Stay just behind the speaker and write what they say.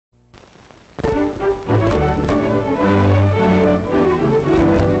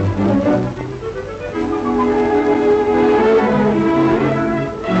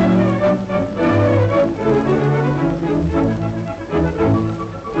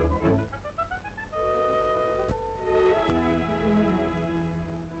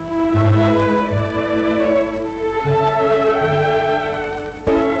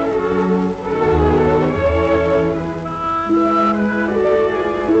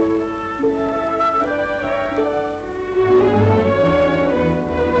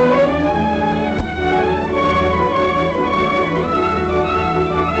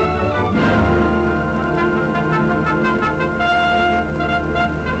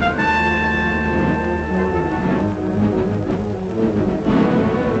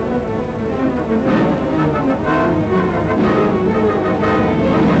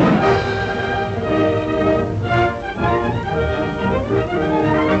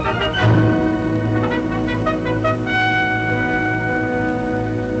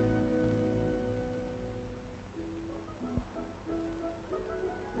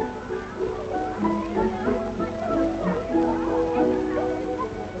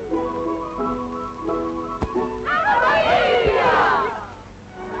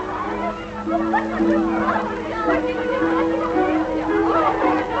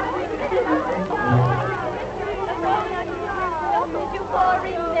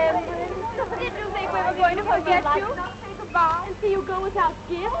Did you think we were going to forget you? Not say goodbye and see you go without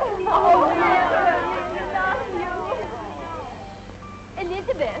gifts? Oh, never.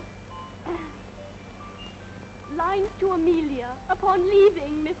 Elizabeth. Lines to Amelia upon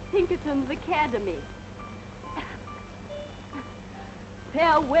leaving Miss Pinkerton's academy.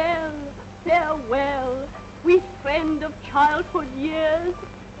 Farewell, farewell, sweet friend of childhood years.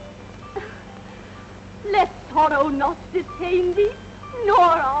 Let sorrow not detain thee, nor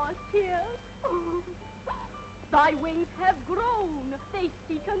our tears. Thy wings have grown, they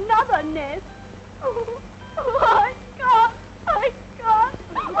seek another nest. Oh, I can't.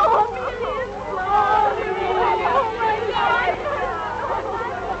 Oh, Amelia, oh, my life.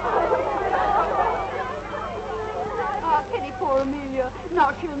 Ah, pity poor Amelia.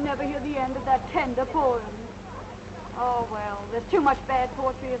 Now she'll never hear the end of that tender poem. Oh, well, there's too much bad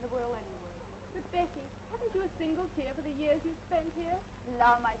poetry in the world anyway. But Becky, haven't you a single tear for the years you spent here?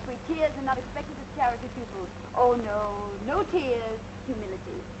 La, my sweet, tears are not expected as charity pupils. Oh, no, no tears.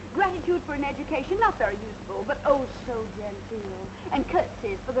 Humility. Gratitude for an education not very useful, but oh so genteel. And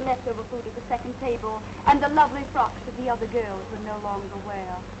curtsies for the leftover food at the second table, and the lovely frocks that the other girls would no longer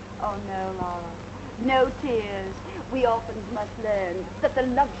wear. Oh, no, Laura. No tears. We orphans must learn that the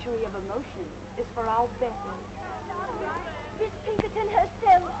luxury of emotion is for our better. Miss Pinkerton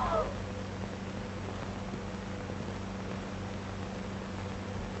herself.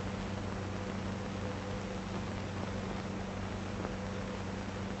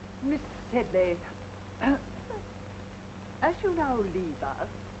 Miss Sedley, as you now leave us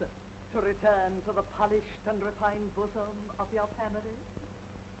to return to the polished and refined bosom of your family,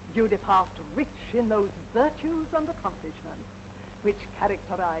 you depart rich in those virtues and accomplishments which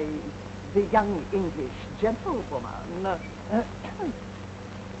characterize the young English gentlewoman.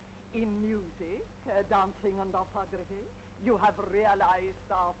 In music, dancing and orthography, you have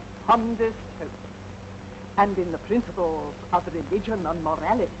realized our fondest hopes. And in the principles of religion and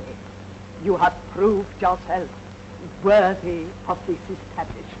morality, you have proved yourself worthy of this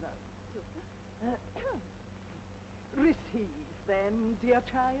establishment. Receive, then, dear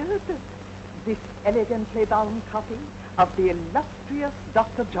child, this elegantly bound copy of the illustrious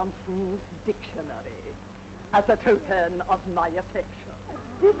Dr. Johnson's dictionary as a token of my affection.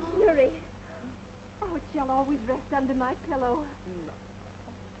 Dictionary? Oh, it shall always rest under my pillow. No.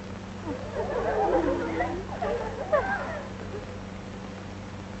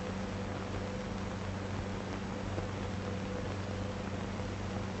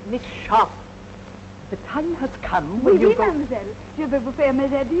 Miss Sharp, the time has come when you go... mademoiselle. Je vais vous faire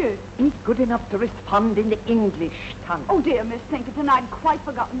mes adieux. Be good enough to respond in the English tongue. Oh, dear Miss Pinkerton, I'd quite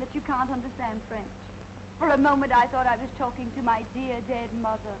forgotten that you can't understand French. For a moment I thought I was talking to my dear dead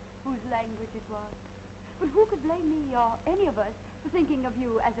mother, whose language it was. But who could blame me or any of us for thinking of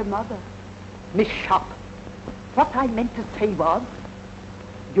you as a mother? Miss Sharp, what I meant to say was,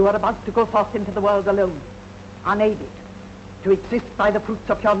 you are about to go forth into the world alone, unaided, to exist by the fruits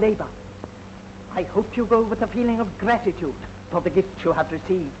of your labor. I hope you go with a feeling of gratitude for the gifts you have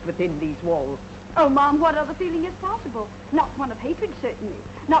received within these walls. Oh, Mom, what other feeling is possible? Not one of hatred, certainly.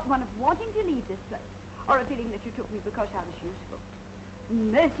 Not one of wanting to leave this place. Or a feeling that you took me because I was useful.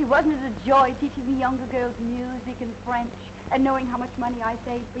 Mercy, wasn't it a joy teaching me younger girls music and French and knowing how much money I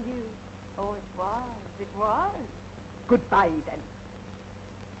saved for you? Oh, it was. Goodbye, then.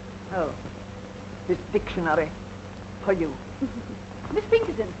 Oh, this dictionary for you. Miss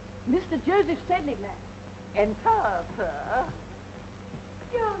Pinkerton, Mr. Joseph Sedley, ma'am. Enter, sir.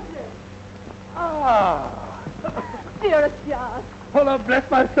 Joseph. Ah. Dearest Joss. Well, bless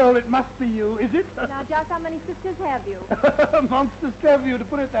my soul, it must be you, is it? Now, Joss, how many sisters have you? Monstrous clever you to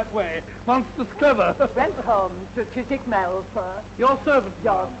put it that way. Monstrous clever. Welcome to Chiswick Mall, sir. Your servant.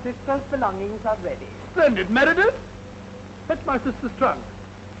 Your sister's belongings are ready. Splendid. Meredith, fetch my sister's trunk.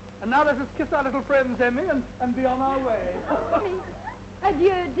 And now let us kiss our little friends, Emmy, and be on our way.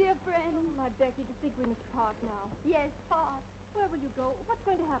 Adieu, dear friend. Oh, my Becky, to think we must part now. Yes, part. Where will you go? What's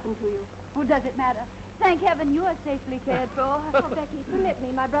going to happen to you? Well, does it matter? Thank heaven you are safely cared for. Oh, Becky, permit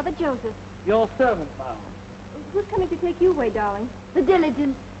me, my brother Joseph. Your servant, ma'am. Who's coming to take you away, darling? The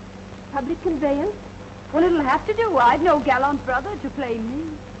diligence. Public conveyance? Well, it'll have to do. I've no gallant brother to claim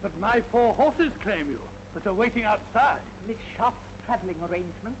me. But my 4 horses claim you, but are waiting outside. Miss Sharp's traveling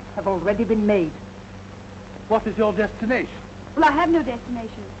arrangements have already been made. What is your destination? Well, I have no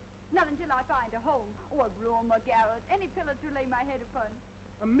destination. Not until I find a home, or a room, or garret, any pillar to lay my head upon.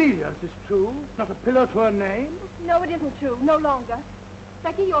 Amelia's is true, not a pillar to her name. No, it isn't true. No longer.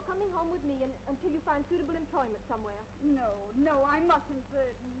 Becky, you're coming home with me until you find suitable employment somewhere. No, I mustn't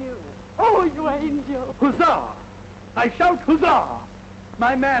burden you. Oh, you angel. Huzzah! I shout huzzah!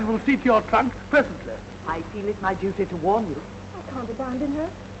 My man will see to your trunk presently. I feel it my duty to warn you. I can't abandon her.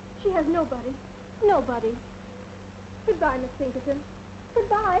 She has nobody. Nobody. Goodbye, Miss Pinkerton.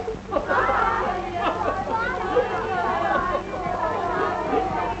 Goodbye. Miss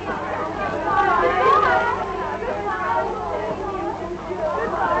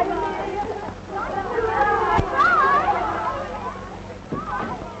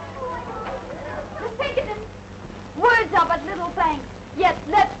Pinkerton, words are but little thanks, yet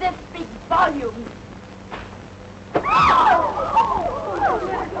let this speak volumes.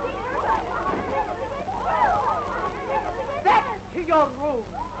 Back to your room.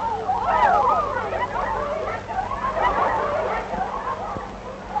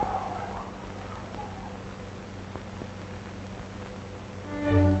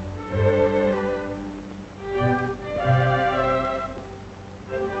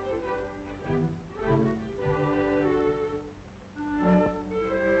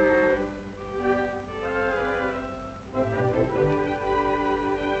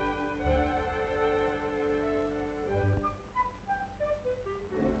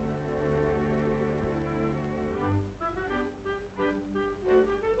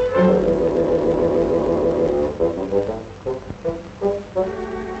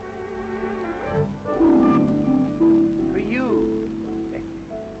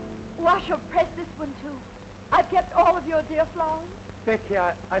 Dear Florence? Becky,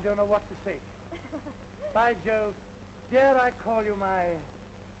 I don't know what to say. By Jove, dare I call you my...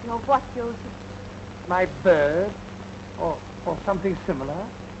 Your what, Joseph? My bird? Or something similar?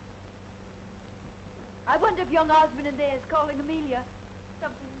 I wonder if young Osborne in there is calling Amelia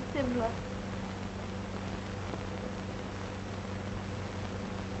something similar.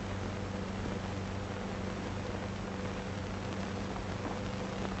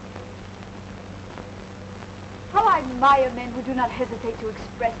 How I admire men who do not hesitate to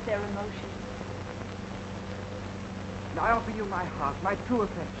express their emotions. And I offer you my heart, my true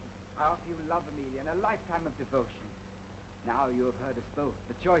affection. I offer you love, Amelia, and a lifetime of devotion. Now you have heard us both.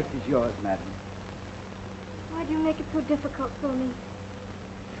 The choice is yours, madam. Why do you make it so difficult for me?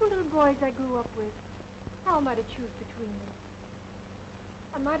 Two little boys I grew up with. How am I to choose between them?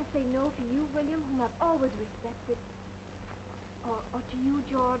 Am I to say no to you, William, whom I've always respected? Or to you,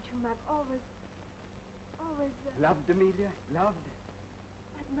 George, whom I've always... Loved, Amelia? Loved?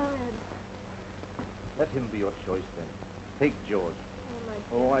 admired. Let him be your choice, then. Take George. Oh, my dear.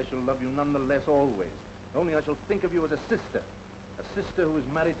 Oh, I shall love you none the less always. Only I shall think of you as a sister who is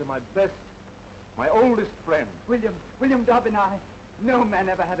married to my best, my oldest friend. William Dobbin, no man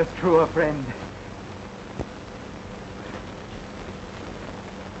ever had a truer friend.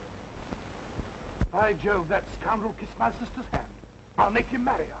 By Jove, that scoundrel kissed my sister's hand. I'll make him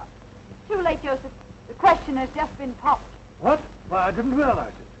marry her. Too late, Joseph. The question has just been popped. What? Why, I didn't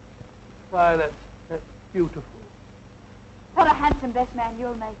realize it. Why, that's beautiful. What a handsome best man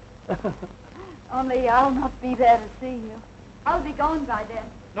you'll make. Only I'll not be there to see you. I'll be gone by then.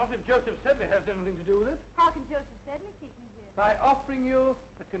 Not if Joseph Sedley has anything to do with it. How can Joseph Sedley keep me here? By offering you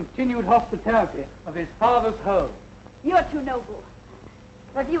the continued hospitality of his father's home. You're too noble.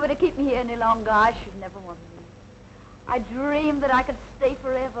 But if you were to keep me here any longer, I should never want to leave. I dreamed that I could stay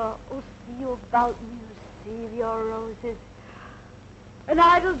forever. Oh, see you about me, receive your roses. An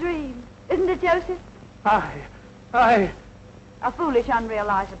idle dream, isn't it, Joseph? I... A foolish,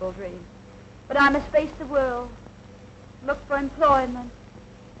 unrealizable dream. But I must face the world. Look for employment.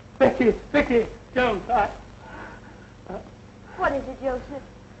 Becky, don't, What is it, Joseph?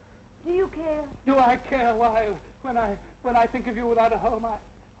 Do you care? Do I care? Why, when I think of you without a home,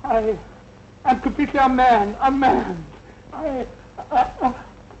 I'm completely unmanned.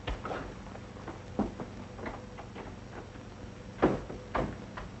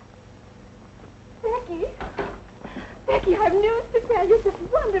 Becky, I've news to tell you. Such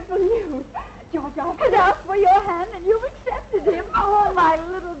wonderful news. George Osborne asked for your hand, and you've accepted him. Oh, my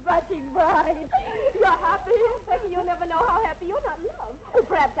little butching bride. You're happy? Becky, you'll never know how happy you're not loved. Oh,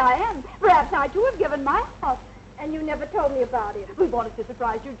 perhaps I am. Perhaps I, too, have given my heart. And you never told me about it. We wanted to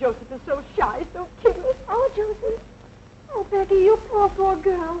surprise you. Joseph is so shy, so careless. Oh, Joseph. Oh, Becky, you poor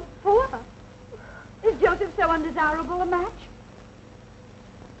girl. Poor? Is Joseph so undesirable a match?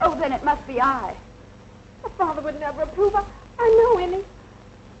 Oh, then it must be I. My father would never approve. I know any.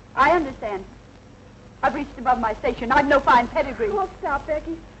 I understand. I've reached above my station. I've no fine pedigree. Oh, stop,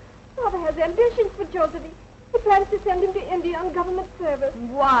 Becky. Father has ambitions for Joseph. He plans to send him to India on government service.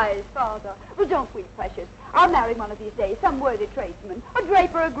 Wise father. Well, don't weep, precious. I'll marry one of these days, some worthy tradesman, a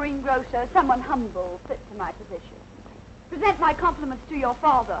draper, a greengrocer, someone humble, fit for my position. Present my compliments to your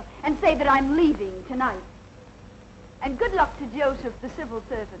father and say that I'm leaving tonight. And good luck to Joseph, the civil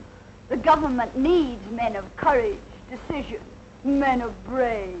servant. The government needs men of courage, decision, men of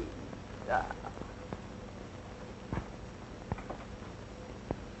brains.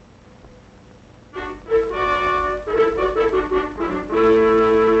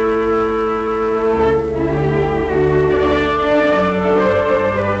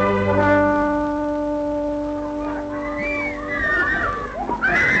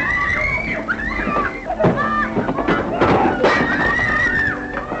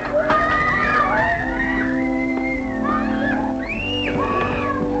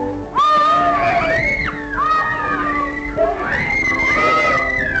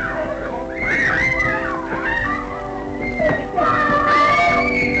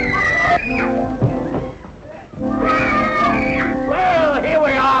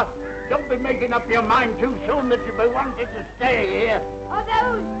 Up your mind too soon that you be wanted to stay here.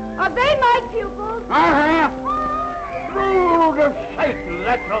 Are they my pupils? Brood of Satan,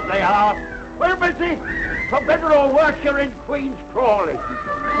 that's what they are. Well, Missy, for better or worse, you're in Queen's Crawley.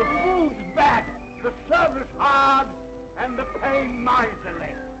 The food's bad, the service hard, and the pay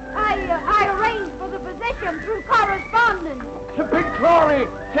miserly. I arranged for the position through correspondence. Sir Big Crawley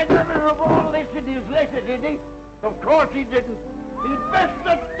said nothing of all this in his letter, did he? Of course he didn't. He'd best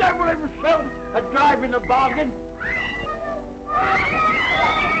the devil himself at driving a bargain. Oh,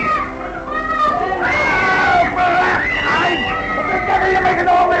 what the devil are you making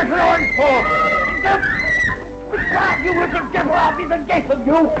all this noise for? Besides, you was the devil, I'll be the death of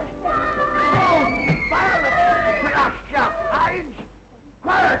you. Oh, Violet, flash your eyes.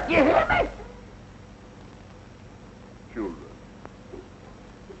 Quiet, you hear me? Children,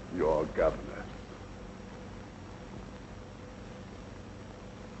 your governor.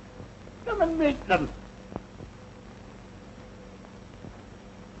 Come and meet them.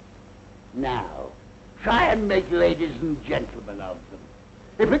 Now, try and make ladies and gentlemen of them.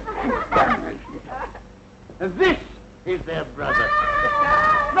 If it's and this is their brother.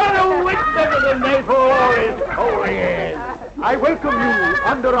 Not a whit better than they for all his holy years. I welcome you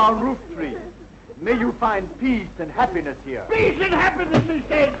under our roof tree. May you find peace and happiness here. Peace and happiness, he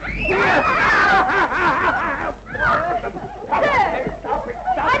said.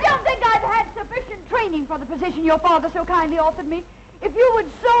 I don't think I've had sufficient training for the position your father so kindly offered me. If you would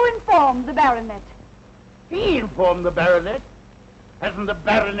so inform the baronet. He informed the baronet. Hasn't the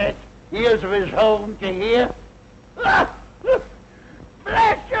baronet ears of his own to hear? Bless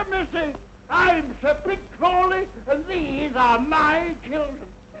you, missy. I'm Sir Big Crawley, and these are my children.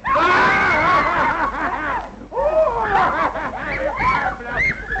 Quiet!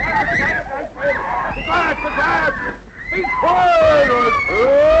 Be quiet!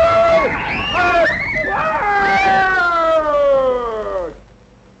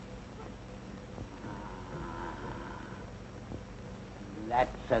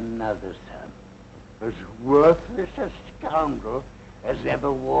 That's another son, as worthless a scoundrel as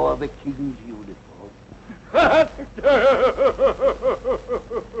ever wore the king's uniform.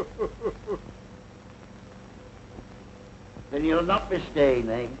 Then you'll not be staying,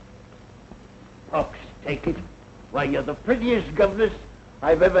 eh? Pox, take it. Why, you're the prettiest governess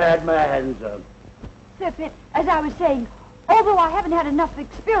I've ever had my hands on. Sir Pitt, as I was saying, although I haven't had enough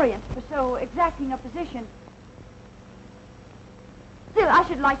experience for so exacting a position, still I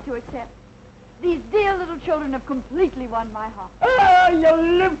should like to accept. These dear little children have completely won my heart. Ah,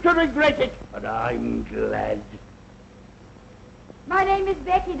 you'll live to regret it, but I'm glad. My name is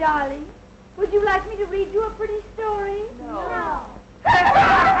Becky, darling. Would you like me to read you a pretty story? No.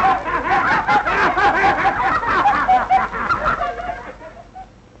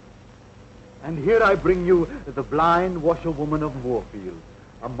 And here I bring you The Blind Washerwoman of Moorfield,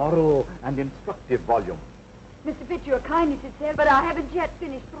 a moral and instructive volume. Mr. Pitt, you're kind, you should say, but I haven't yet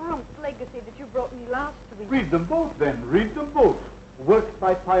finished Rump's Legacy that you brought me last week. Read them both, then. Read them both. Works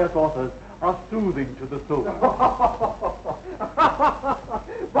by pious authors are soothing to the soul.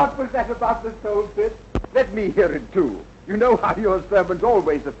 What was that about the soul, Pitt? Let me hear it, too. You know how your sermons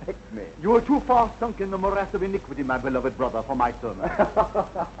always affect me. You are too far sunk in the morass of iniquity, my beloved brother, for my sermon.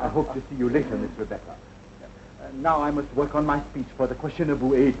 I hope to see you later, Miss Rebecca. Now I must work on my speech for the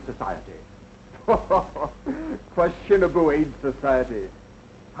Questionable Aid Society. Questionable Aid Society.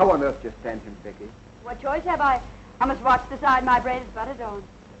 How on earth do you stand him, Becky? What choice have I? I must watch the side my bread is buttered on.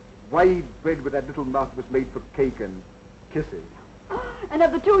 Why eat bread with that little mouth was made for cake and kisses? And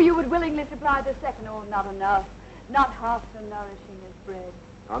of the two, you would willingly supply the second. Oh, not enough. Not half so nourishing as bread.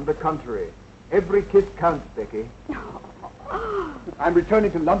 On the contrary, every kiss counts, Becky. I'm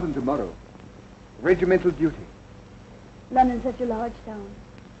returning to London tomorrow. Regimental duty. London's such a large town.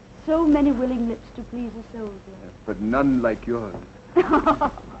 So many willing lips to please a soldier. But none like yours.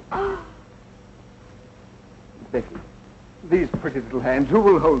 Becky, these pretty little hands, who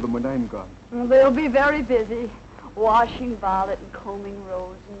will hold them when I'm gone? They'll be very busy. Washing Violet and combing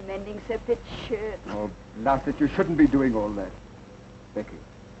Rose and mending Sir Pitt's shirt. Oh, Blasted, you shouldn't be doing all that. Becky,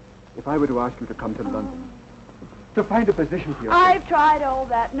 if I were to ask you to come to London, to find a position for yourself... I've tried all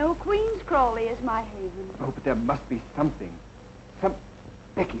that. No Queen's Crawley is my haven. Oh, but there must be something.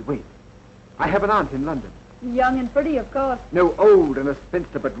 Becky, wait. I have an aunt in London. Young and pretty, of course. No, old and a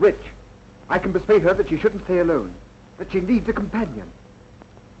spinster, but rich. I can persuade her that she shouldn't stay alone, that she needs a companion.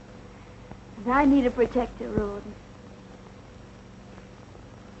 And I need a protector, Rawdon.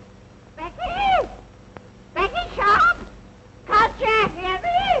 Becky! Becky Sharp! Can't you hear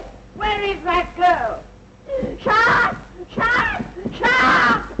me? Where is that girl? Sharp! Sharp!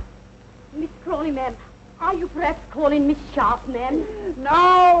 Sharp! Miss Crawley, ma'am, are you perhaps calling Miss Sharp, ma'am?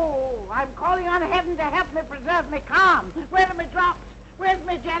 No! I'm calling on heaven to help me preserve me calm. Where are my drops? Where's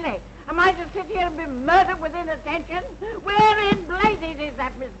my jelly? Am I to sit here and be murdered with inattention? Where in blazes is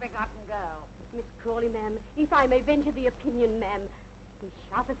that misbegotten girl? Miss Crawley, ma'am, if I may venture the opinion, ma'am, Miss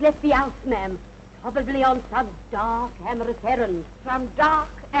Sharp has left the house, ma'am, probably on some dark, amorous errand. Some dark,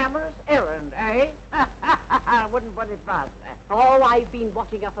 amorous errand, eh? I wouldn't put it past her. Oh, I've been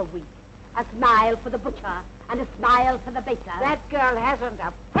watching her for weeks. A smile for the butcher and a smile for the baker. That girl hasn't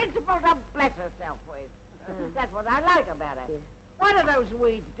a principle to bless herself with. That's what I like about her. Yes. What are those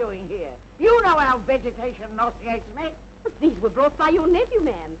weeds doing here? You know how vegetation nauseates me. But these were brought by your nephew,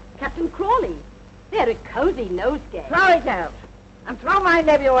 ma'am, Captain Crawley. They're a cozy nosegay. Throw it out. And throw my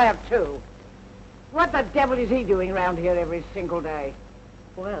nephew out, too. What the devil is he doing around here every single day?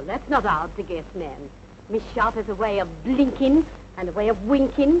 Well, that's not hard to guess, ma'am. Miss Sharp has a way of blinking and a way of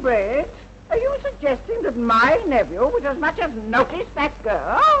winking. Brett, are you suggesting that my nephew would as much as notice that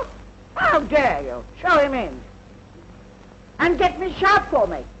girl? How dare you? Show him in. And get Miss Sharp for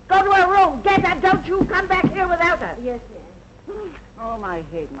me. Go to her room. Get her. Don't you come back here without her. Yes, ma'am. Oh, my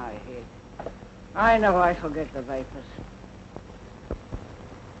head, my head. I know I shall get the vapors.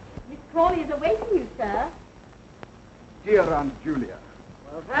 Miss Crawley is awaiting you, sir. Dear Aunt Julia.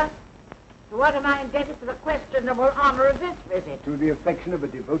 Well, sir, to what am I indebted for the questionable honor of this visit? To the affection of a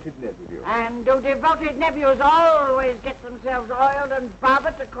devoted nephew. And do devoted nephews always get themselves oiled and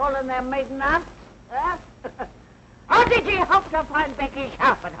bothered to call in their maiden aunts? Huh? Or did you hope to find Becky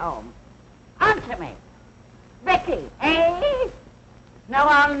Sharp at home? Answer me. Becky, eh? No,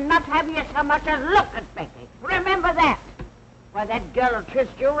 I'll not have you so much as look at Becky. Remember that. Why, that girl will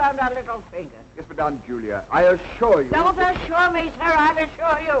twist you round her little finger. Yes, but Aunt Julia, I assure you... Don't assure me, sir. I'll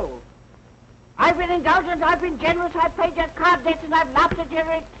assure you. I've been indulgent, I've been generous, I've paid your card debts, and I've laughed at your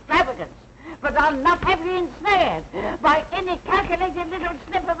extravagance. But I'll not have you ensnared by any calculated little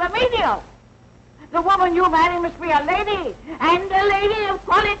snip of a menial. The woman you marry must be a lady, and a lady of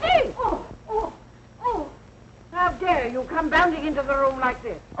quality. Oh. How dare you come bounding into the room like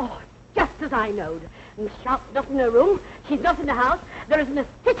this? Oh, just as I knowed. Miss Sharp's not in her room. She's not in the house. There isn't a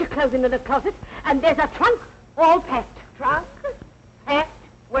stitch of clothing in the closet. And there's a trunk all packed. Trunk? Packed?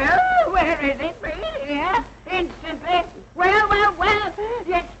 Well, where is it, please? Here? Instantly? Well.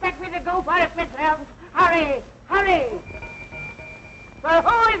 You expect me to go for it myself? Hurry. Well,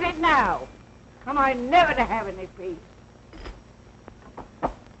 who is it now? Am I never to have any peace?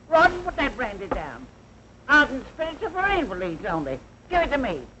 Rawdon, put that brandy down. Ardent spirits are for invalids only. Give it to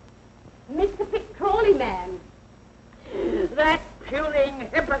me. Mr. Pitt Crawley, man. That puling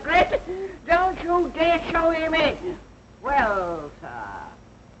hypocrite! Don't you dare show him in. Well, sir,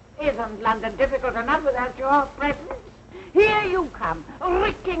 isn't London difficult enough without your presence? Here you come,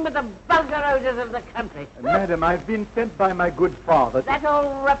 reeking with the vulgar odors of the country. Madam, I've been sent by my good father. That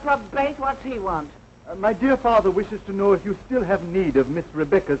old reprobate, what's he want? My dear father wishes to know if you still have need of Miss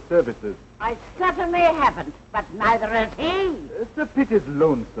Rebecca's services. I certainly haven't, but neither has he. Sir Pitt is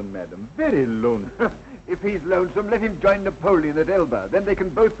lonesome, madam. Very lonesome. If he's lonesome, let him join Napoleon at Elba. Then they can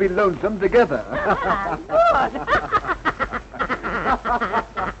both be lonesome together. Good.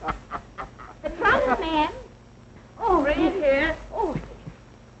 The trunk, man. Oh, bring it here. Oh.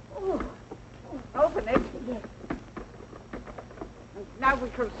 Open it. Yes. And now we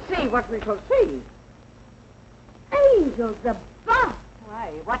shall see what we shall see. Angels above.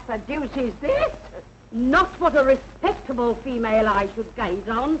 Why, what the deuce is this? Not what a respectable female eye should gaze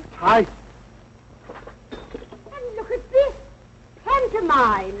on. Hi. And look at this.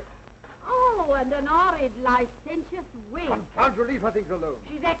 Pantomime. Oh, and an horrid, licentious wig. Confound you, leave her things alone.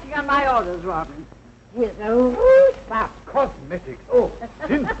 She's acting on my orders, Rawdon. Here's a rude That's cosmetics. Oh,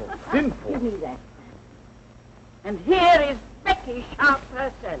 sinful. Give me that. And here is Becky Sharp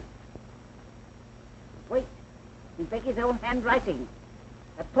herself. Wait, in Becky's own handwriting.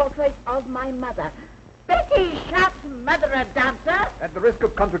 A portrait of my mother. Becky Sharp's mother a dancer? At the risk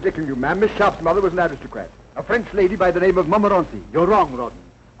of contradicting you, ma'am, Miss Sharp's mother was an aristocrat. A French lady by the name of Montmorency. You're wrong, Rawdon.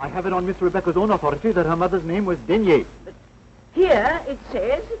 I have it on Miss Rebecca's own authority that her mother's name was Denier. But here it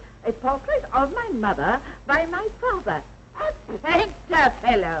says, a portrait of my mother by my father. A painter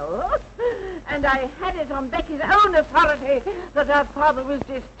fellow. And I had it on Becky's own authority that her father was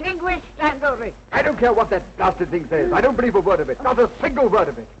distinguished and rich. I don't care what that blasted thing says. I don't believe a word of it. Not a single word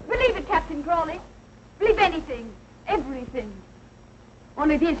of it. Believe it, Captain Crawley. Believe anything. Everything.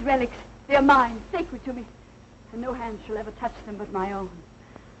 Only these relics, they're mine, sacred to me. And no hand shall ever touch them but my own.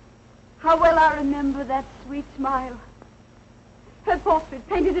 How well I remember that sweet smile. Her portrait,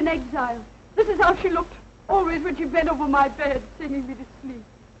 painted in exile. This is how she looked, always when she bent over my bed, singing me to sleep.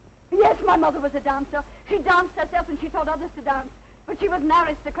 Yes, my mother was a dancer. She danced herself and she taught others to dance. But she was an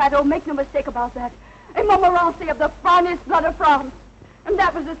aristocrat, oh, make no mistake about that. A Montmorency of the finest blood of France. And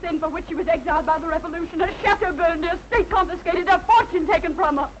that was the sin for which she was exiled by the Revolution. Her chateau burned, her estate confiscated, her fortune taken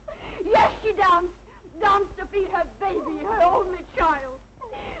from her. Yes, she danced. Danced to feed her baby, her only child.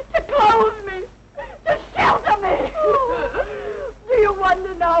 To clothe me. To shelter me. Do you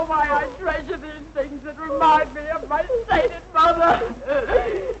wonder now why I treasure these things that remind me of my sainted mother?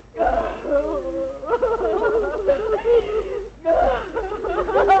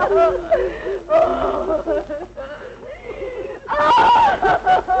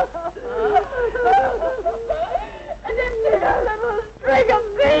 And then a little string of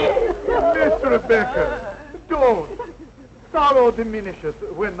beads. Miss Rebecca, don't. Sorrow diminishes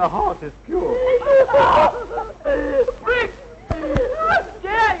when the heart is pure. Brick! How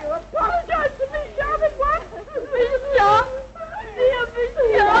dare you apologize to me, Sharp, at once? Miss Sharp! Dear Miss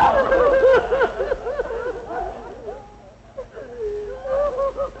Sharp!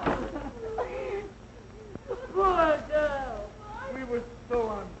 Poor girl. We were so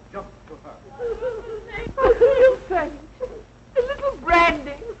unjust to her. You faint. A little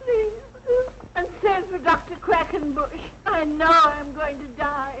brandy, please. And says to Dr. Quackenbush, I know I'm going to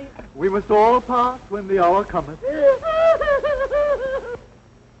die. We must all pass when the hour cometh. Come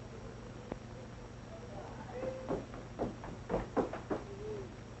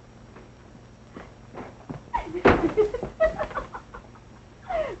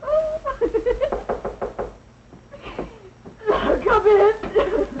in.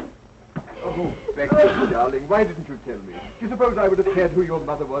 Oh, Becky, darling, why didn't you tell me? Do you suppose I would have cared who your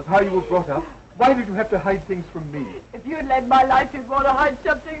mother was, how you were brought up? Why did you have to hide things from me? If you'd led my life, you'd want to hide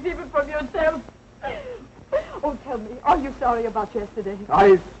some things even from yourself. Oh, tell me, are you sorry about yesterday?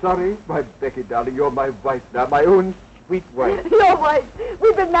 I'm sorry, my Becky, darling. You're my wife now, my own sweet wife. Your wife.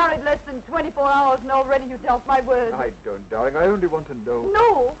 We've been married less than 24 hours, and already you doubt my word. I don't, darling. I only want to know.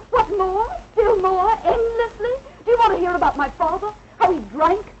 No. What more? Still more? Endlessly? Do you want to hear about my father? How he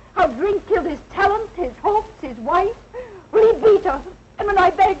drank? How drink killed his talents, his hopes, his wife? Well, he beat her. And when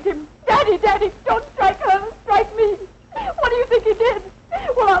I begged him, Daddy, Daddy, don't strike her, strike me. What do you think he did?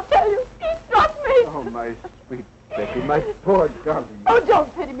 Well, I'll tell you. He struck me. Oh, my sweet Becky, my poor darling. Oh,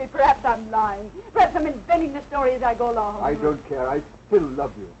 don't pity me. Perhaps I'm lying. Perhaps I'm inventing the story as I go along. I don't care. I still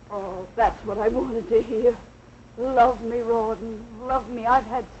love you. Oh, that's what I wanted to hear. Love me, Rawdon. Love me. I've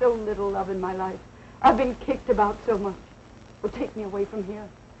had so little love in my life. I've been kicked about so much. Well, take me away from here.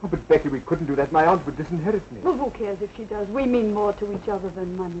 Oh, but Becky, we couldn't do that. My aunt would disinherit me. Well, who cares if she does? We mean more to each other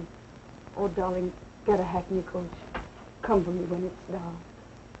than money. Oh, darling, get a hackney coach. Come for me when it's dark.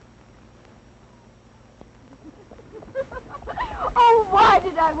 Oh, why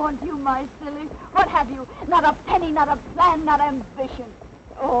did I want you, my silly? What have you? Not a penny, not a plan, not ambition.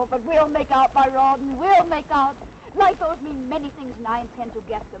 Oh, but we'll make out, my Rawdon. We'll make out. Life owes me many things, and I intend to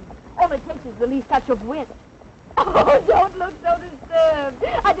get them. All it takes is the least touch of wit. Oh, don't look so disturbed.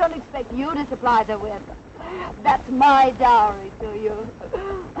 I don't expect you to supply the wit. That's my dowry to you.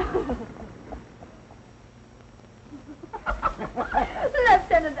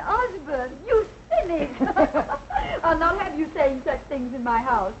 Lieutenant Osborne, you cynic. I'll not have you saying such things in my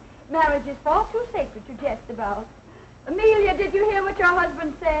house. Marriage is far too sacred to jest about. Amelia, did you hear what your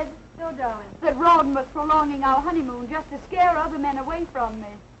husband said? No, darling. That Rawdon was prolonging our honeymoon just to scare other men away from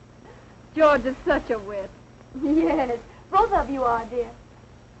me. George is such a wit. Yes, both of you are, dear.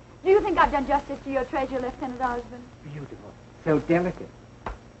 Do you think I've done justice to your treasure, Lieutenant Osborne? Beautiful. So delicate.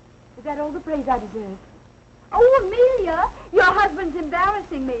 Is that all the praise I deserve? Oh, Amelia, your husband's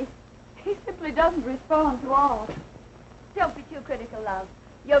embarrassing me. He simply doesn't respond to all. Don't be too critical, love.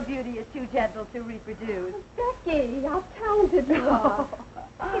 Your beauty is too gentle to reproduce. Becky, how talented you are.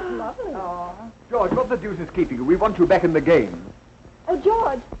 It's lovely. George, what the deuce is keeping you? We want you back in the game. Oh,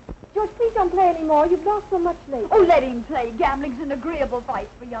 George. George, please don't play anymore. You've lost so much lately. Oh, let him play. Gambling's an agreeable vice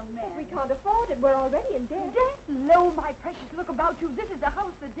for young men. We can't afford it. We're already in debt. Debt? Lo, my precious, look about you. This is the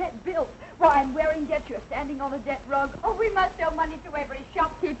house the debt built. Why, I'm wearing debt. You're standing on a debt rug. Oh, we must owe money to every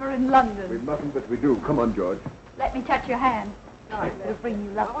shopkeeper in London. We mustn't, but we do. Come on, George. Let me touch your hand. It'll bring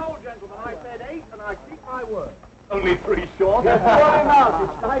you luck. Hello, gentlemen. I said 8, and I keep my word. Only 3 short. Going out.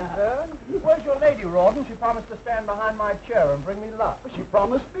 It's my turn. Where's your lady, Rawdon? She promised to stand behind my chair and bring me luck. She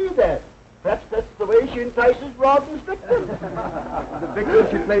promised me that. Perhaps that's the way she entices Rawdon's victim. The victim,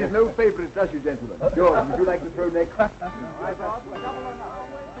 she plays no favorites, does you, gentlemen? George, would you like to throw next?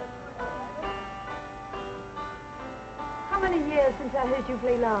 How many years since I heard you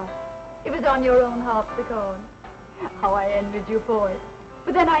play last? It was on your own harpsichord. How I envied you for it.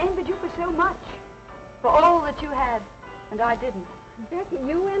 But then I envied you for so much. For all that you had, and I didn't. Becky,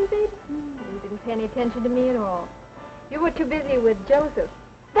 you envied? You didn't pay any attention to me at all. You were too busy with Joseph.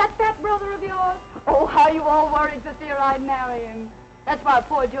 That fat brother of yours? Oh, how you all worried for fear I'd marry him. That's why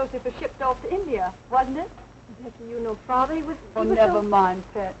poor Joseph was shipped off to India, wasn't it? Becky, you know father, he was never mind,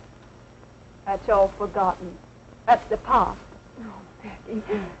 pet. That's all forgotten. That's the past. Oh, Becky,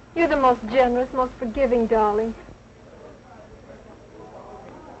 you're the most generous, most forgiving darling.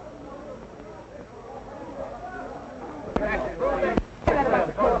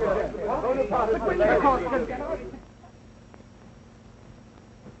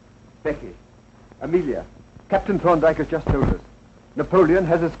 Becky, Amelia, Captain Thorndyke has just told us. Napoleon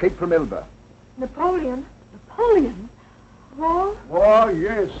has escaped from Elba. Napoleon? Napoleon? War? War,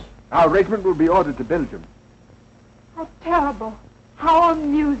 yes. Our regiment will be ordered to Belgium. How terrible. How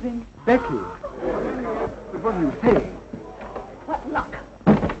amusing. Becky, what are you saying? What luck.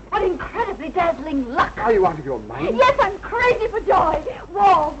 What incredibly dazzling luck. Are you out of your mind? Yes, I'm crazy for joy.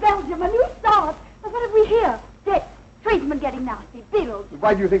 War, Belgium, a new start. But what have we here? Debt, tradesmen getting nasty, bills.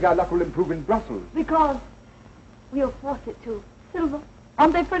 Why do you think our luck will improve in Brussels? Because we'll force it to. Silver.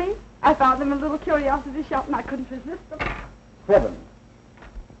 Aren't they pretty? I found them in a little curiosity shop and I couldn't resist them. 7.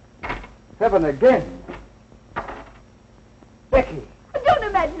 7 again. Becky. Don't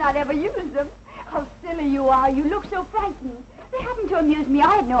imagine I'd ever use them. How silly you are. You look so frightened. They happened to amuse me.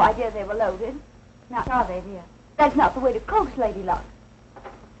 I had no idea they were loaded. Now, are they, dear? That's not the way to coax Lady Luck.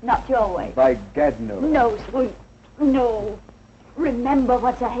 Not your way. By gad, no. No, sweet. No. Remember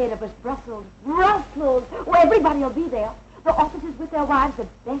what's ahead of us, Brussels. Brussels! Where everybody will be there. The officers with their wives, the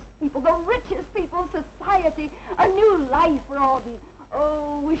best people, the richest people in society. A new life, Rawdon.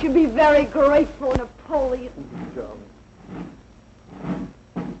 Oh, we should be very grateful, Napoleon.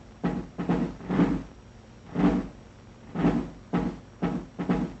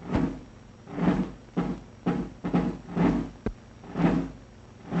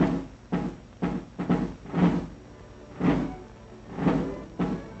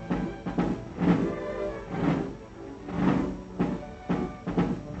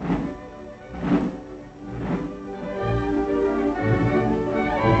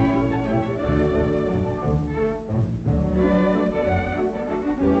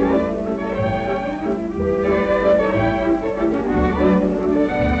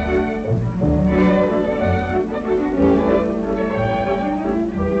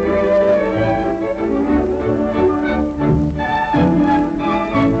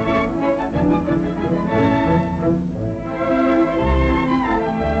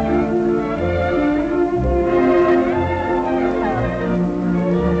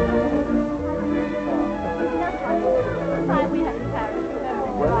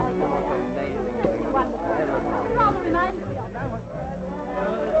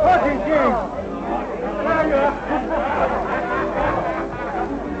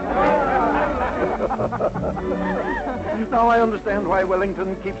 Now I understand why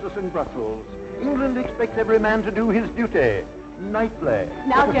Wellington keeps us in Brussels. England expects every man to do his duty. Nightly.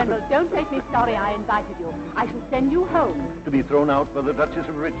 Now, General, don't make me sorry I invited you. I shall send you home. To be thrown out by the Duchess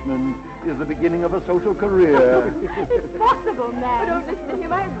of Richmond is the beginning of a social career. Impossible, man. But don't listen to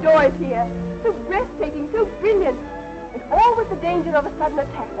him. I enjoy it here. So breathtaking, so brilliant. And all with the danger of a sudden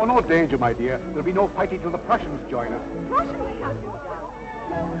attack. Oh, no danger, my dear. There'll be no fighting till the Prussians join us.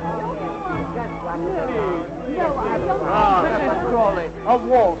 No, I don't. Mrs. Crawley, a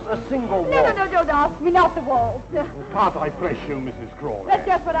waltz, a single waltz. No, don't ask me, not the waltz. Can't I press you, Mrs. Crawley? That's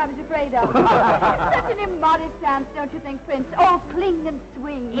just what I was afraid of. Such an immodest dance, don't you think, Prince? Oh, cling and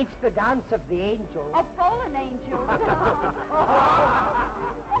swing. It's the dance of the angels. A fallen angel.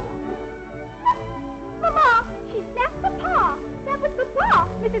 Mama, she slapped Papa. That was Papa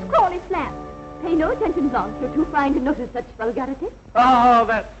Mrs. Crawley slapped. Pay no attention, Blanche. You're too fine to notice such vulgarity. Oh,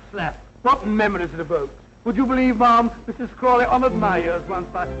 that slap. What memories it evokes. Would you believe, Ma'am, Mrs. Crawley honoured my ears once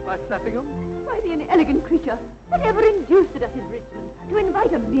by slapping him? Why, the inelegant creature. Whatever induced us in Richmond to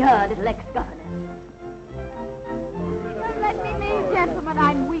invite a mere little ex-governess? Let me be, gentlemen.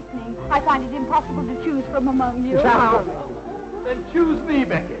 I'm weakening. I find it impossible to choose from among you. Then choose me,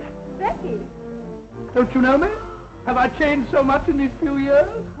 Becky. Becky? Don't you know me? Have I changed so much in these few years?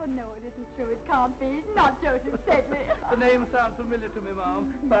 Oh, no, it isn't true. It can't be. It's not Joseph Sedley. The name sounds familiar to me,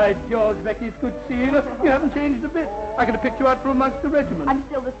 Ma'am. By George, Becky, it's good seeing you. You haven't changed a bit. I could have picked you out from amongst the regiment. I'm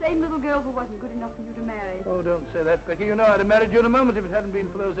still the same little girl who wasn't good enough for you to marry. Oh, don't say that, Becky. You know I'd have married you in a moment if it hadn't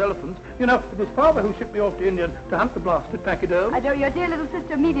been for those elephants. You know, it was Father who shipped me off to India to hunt the blasted pachyderm. I know your dear little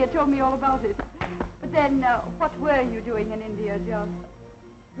sister Amelia told me all about it. But then, what were you doing in India, John?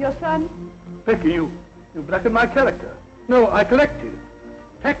 Your son? Becky, you blackened my character. No, I collected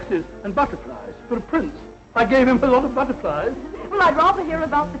taxes and butterflies for a prince. I gave him a lot of butterflies. Well, I'd rather hear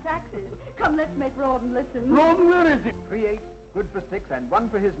about the taxes. Come, let's make Rawdon listen. Rawdon, where is he? 3 8, good for 6, and 1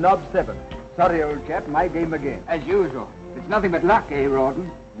 for his knob 7. Sorry, old chap, my game again. As usual. It's nothing but luck, eh, Rawdon?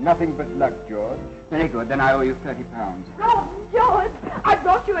 Nothing but luck, George. Very good, then I owe you £30. Rawdon, George, I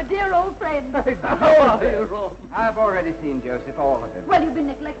brought you a dear old friend. How are you, Rawdon? I've already seen Joseph, all of him. Well, you've been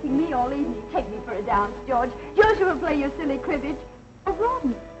neglecting me all evening. Take me for a dance, George. Joseph will play your silly cribbage. Oh,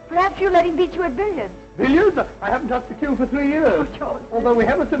 Rawdon, perhaps you'll let him beat you at billiards. Billiards? I haven't touched a cue for 3 years. Oh, George. Although we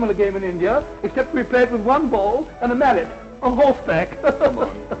have a similar game in India, except we play it with 1 ball and a mallet on horseback. Come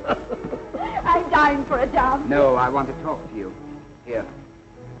on. I'm dying for a dance. No, I want to talk to you. Here.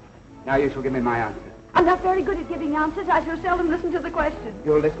 Now you shall give me my answer. I'm not very good at giving answers. I so seldom listen to the questions.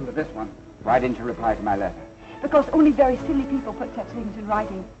 You'll listen to this one. Why didn't you reply to my letter? Because only very silly people put such things in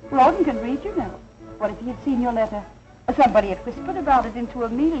writing. Rawdon can read, you know. What if he had seen your letter? Or somebody had whispered about it into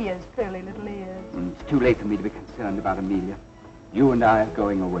Amelia's pearly little ears. It's too late for me to be concerned about Amelia. You and I are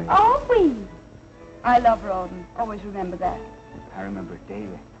going away. Are we? I love Rawdon. Always remember that. I remember it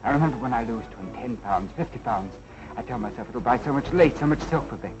daily. I remember when I lose to him £10, £50. I tell myself it'll buy so much lace, so much silk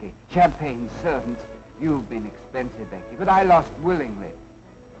for Becky. Champagne, servants. You've been expensive, Becky, but I lost willingly.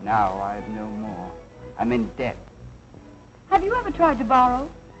 Now I've no more. I'm in debt. Have you ever tried to borrow?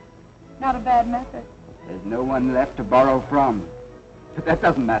 Not a bad method. There's no one left to borrow from. But that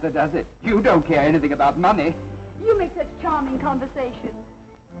doesn't matter, does it? You don't care anything about money. You make such charming conversation.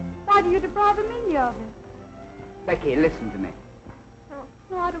 Why do you deprive Amelia of it? Becky, listen to me.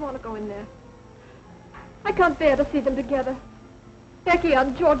 No, I don't want to go in there. I can't bear to see them together. Becky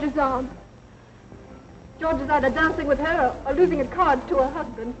on George's arm. George is either dancing with her or losing at cards to her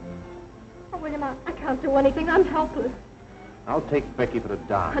husband. Oh, William, I can't do anything. I'm helpless. I'll take Becky for a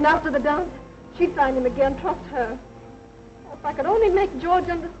dance. And after the dance, she signed him again. Trust her. Oh, if I could only make George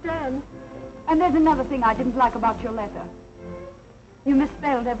understand. And there's another thing I didn't like about your letter. You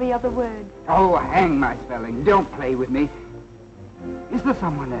misspelled every other word. Oh, hang my spelling. Don't play with me. Is there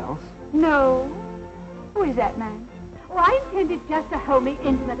someone else? No. Who is that man? Oh, I intended just a homely,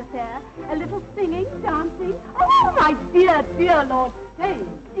 intimate affair. A little singing, dancing. Oh, my dear, dear Lord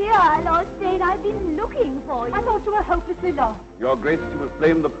Steyne. Dear Lord Steyne, I've been looking for you. I thought you were hopelessly lost. Your Grace, you must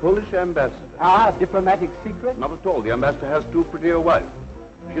blame the Polish ambassador. Ah, diplomatic secret? Not at all. The ambassador has too pretty a wife.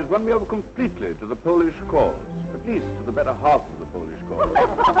 She has won me over completely to the Polish cause. At least to the better half of the Polish cause.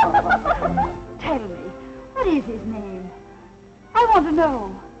 Tell me, what is his name? I want to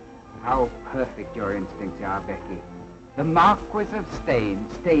know. How perfect your instincts are, Becky. The Marquis of Steyne,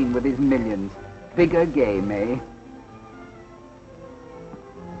 Steyne with his millions. Bigger game, eh?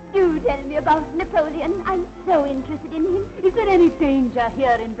 Do tell me about Napoleon. I'm so interested in him. Is there any danger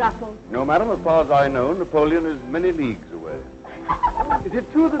here in Brussels? No, madam, as far as I know, Napoleon is many leagues away. Is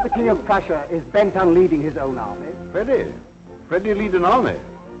it true that the King of Prussia is bent on leading his own army? Freddie lead an army.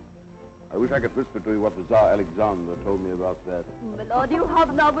 I wish I could whisper to you what the Tsar Alexander told me about that. My lord, you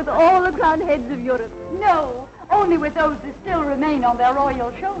hobnob with all the crowned heads of Europe. No, only with those that still remain on their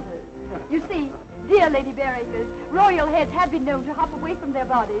royal shoulders. You see, dear Lady Bareacres, royal heads have been known to hop away from their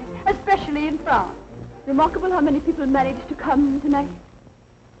bodies, especially in France. Remarkable how many people managed to come tonight.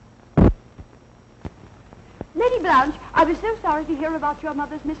 Lady Blanche, I was so sorry to hear about your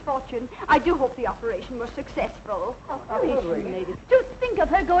mother's misfortune. I do hope the operation was successful. Oh, is she, lady? To think of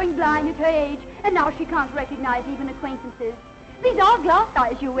her going blind at her age, and now she can't recognize even acquaintances. These are glass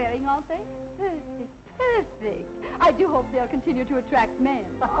eyes you're wearing, aren't they? Perfect, perfect. I do hope they'll continue to attract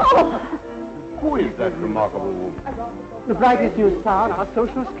men. Oh. Who is that remarkable woman? The brightest new star in our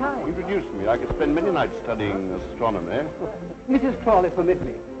social sky. Introduce me. I could spend many nights studying astronomy. Mrs. Crawley, permit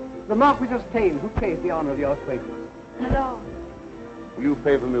me. The Marquis of Steyne, who craves the honor of your acquaintance. Hello. Will you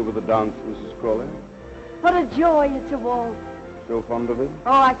favor me with a dance, Mrs. Crawley? What a joy it's a waltz. So fond of it?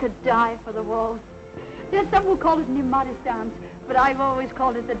 Oh, I could die for the waltz. There's some who call it an immodest dance, but I've always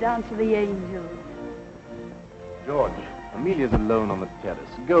called it the dance of the angels. George, Amelia's alone on the terrace.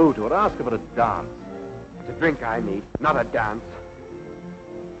 Go to her, ask her for a dance. It's a drink I need, not a dance.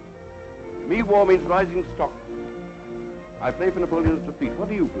 Me war means rising stock. I play for Napoleon's defeat. What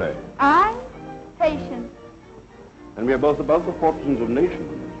do you play? I? Patience. And we are both above the fortunes of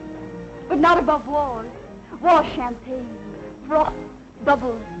nations. But not above wars. War champagne, froth,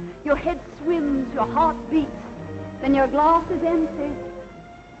 bubbles. Your head swims, your heart beats. Then your glass is empty.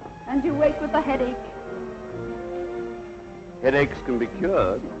 And you wake with a headache. Headaches can be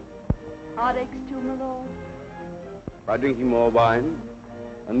cured. Heartaches too, my lord. By drinking more wine,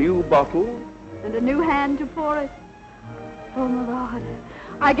 a new bottle. And a new hand to pour it. Oh, my lord,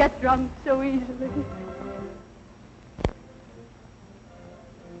 I get drunk so easily.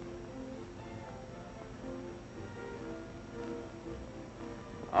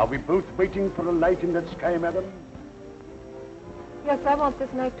 Are we both waiting for a light in that sky, madam? Yes, I want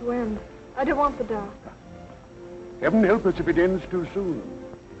this night to end. I don't want the dark. Heaven help us if it ends too soon.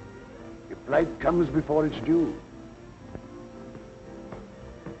 If light comes before it's due.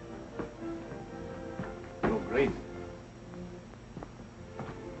 Your Grace,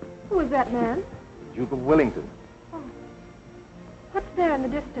 Who is that man? Duke of Wellington. Oh. What's there in the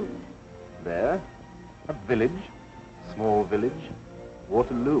distance? There, a village, small village,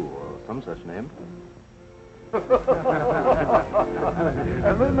 Waterloo or some such name. And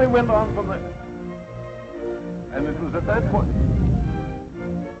then they went on from there. And it was at that point...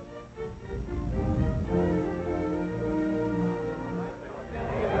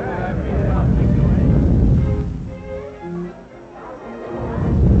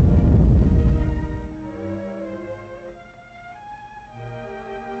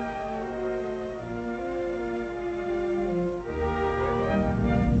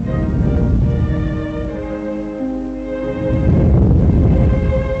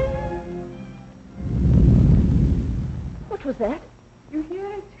 What was that? You hear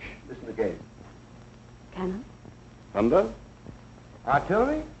it? Listen again. Cannon? Thunder?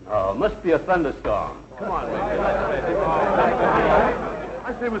 Artillery? Oh, must be a thunderstorm. Come on,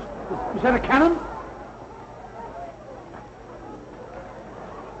 I say, was that a cannon?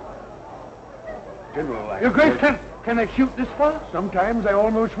 General, Your Grace, can they shoot this far? Sometimes I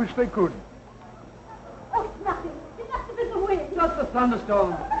almost wish they could. Oh, it's nothing. It must have been the wind. Just a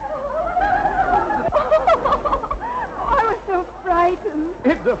thunderstorm. Oh, I was so frightened.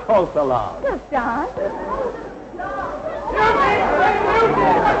 It's a false alarm. Just dance.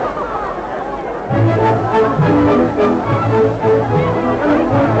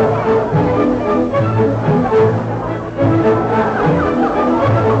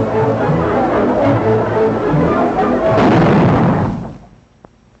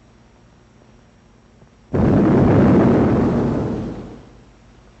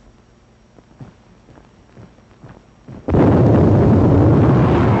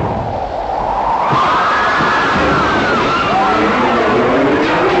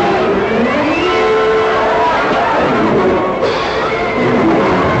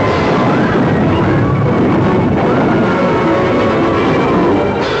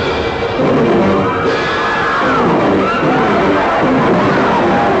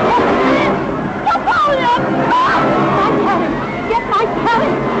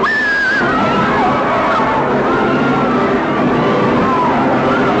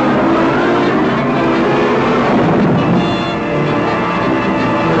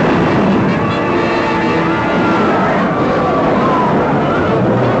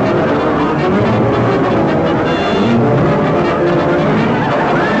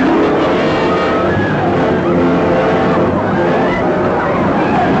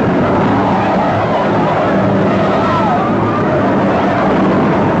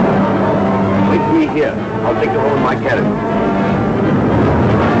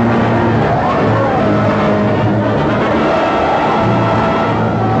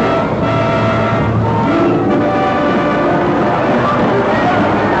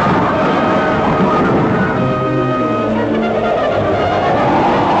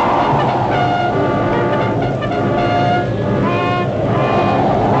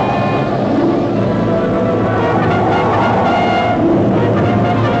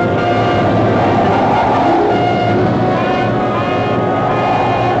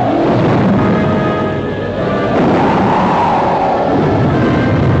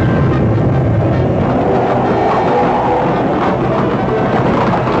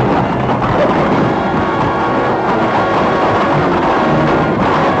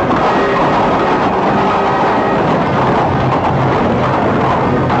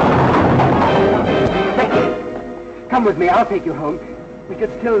 Come with me, I'll take you home. We could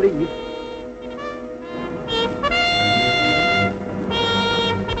still leave.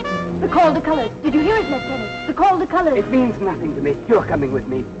 The call to colors. Did you hear it, Lieutenant? The call to colors. It means nothing to me. You're coming with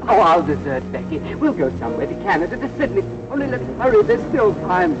me. Oh, I'll desert Becky. We'll go somewhere to Canada, to Sydney. Only let's hurry. There's still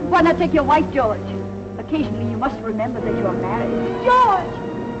time. Why not take your wife, George? Occasionally you must remember that you're married. George!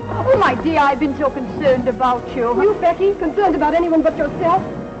 Oh, my dear, I've been so concerned about you. You, Becky, concerned about anyone but yourself?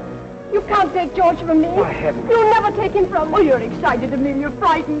 You can't take George from me. Why, heavens. You'll never take him from me. Oh, you're excited, Amelia,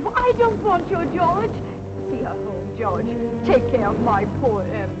 frightened. I don't want you, George. See her home, George. Take care of my poor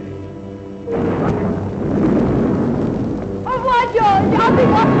Emily. Au revoir, George. I'll be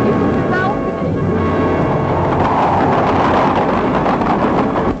watching you from the balcony.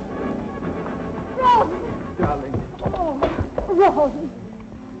 Rawdon! Darling. Oh, Rawdon.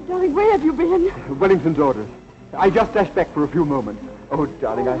 Darling, where have you been? Wellington's orders. I just dashed back for a few moments. Oh,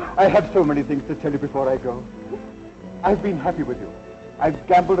 darling, I have so many things to tell you before I go. I've been happy with you. I've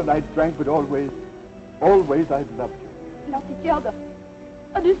gambled and I've drank, but always I've loved you. Loved each other.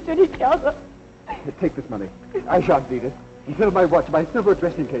 Understood each other. Take this money. I shan't need it. Fill my watch, my silver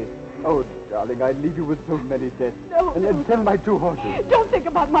dressing case. Oh, darling, I leave you with so many debts. No. And then sell my 2 horses. Don't think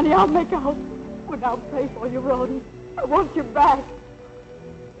about money. I'll make out. But I'll pray for you, Rawdon. I want you back.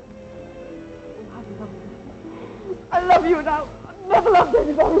 I love you now. I've never loved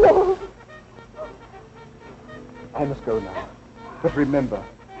anybody more. I must go now. But remember,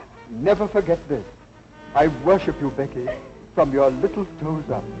 never forget this. I worship you, Becky, from your little toes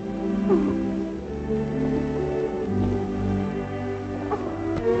up.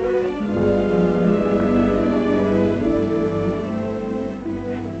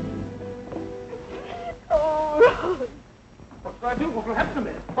 Oh, What shall I do? What will happen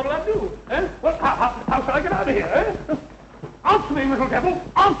to me? What will I do? Eh? How shall I get out of here, eh? Answer me, little devil!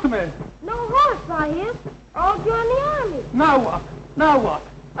 Answer me! no horse, I hear. I'll join the army. Now what? Now what?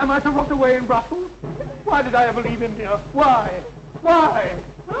 Am I to rot away in Brussels? Why did I ever leave India? Why? Why?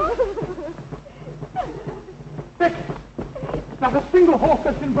 Becky, not a single horse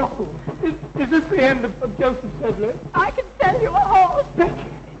that's in Brussels. Is this the end of Joseph Sedley? I can sell you a horse. Becky!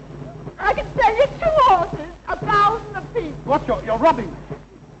 I can sell you 2 horses, 1,000 apiece. What, you're robbing me?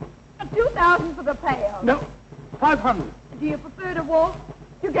 2,000 for the payout. No, 500. Do you prefer to walk?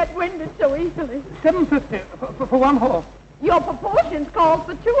 You get winded so easily. 750 for 1 horse. Your proportions call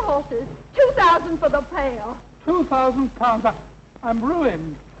for 2 horses. 2,000 for the payout. £2,000. I'm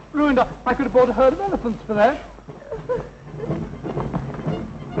ruined. Ruined. I could have bought a herd of elephants for that.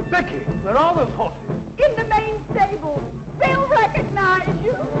 But Becky, where are those horses? In the main stable. They'll recognize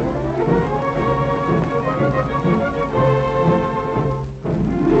you.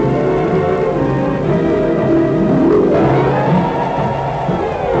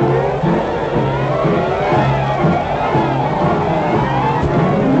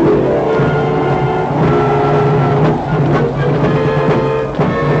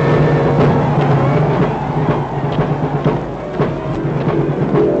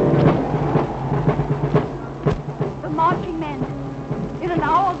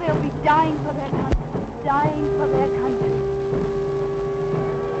 Dying for their country, dying for their country.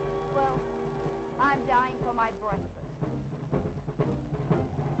 Well, I'm dying for my breakfast.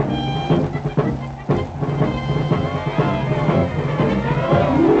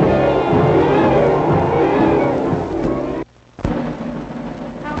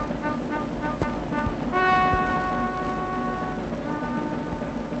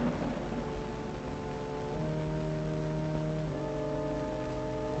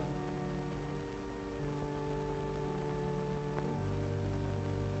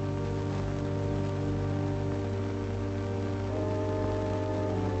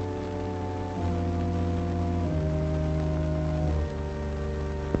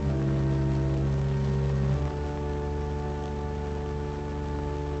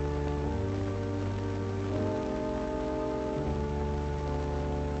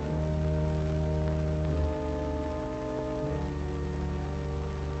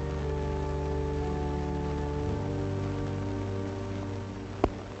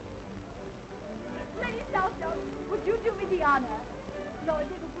 Would you do me the honor? Lord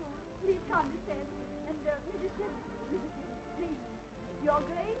Liverpool, please condescend. And Mrs. Sedley, please, your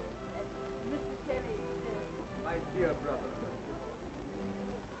grace, Mr. Terry. My dear brother.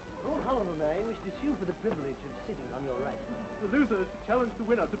 Lord Holland and I wish to sue for the privilege of sitting on your right. The loser is to challenge the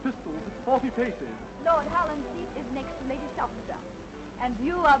winner to pistols at 40 paces. Lord Holland's seat is next to Lady Selkirk. And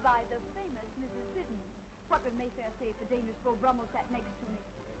you are by the famous Mrs. Siddons. What would Mayfair say if the Danish Beau Brummel sat next to me?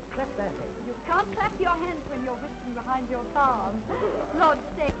 Clap that hand. You can't clap your hands when you're whistling behind your farm. Lord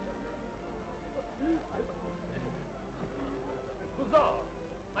Steyne. Huzzah!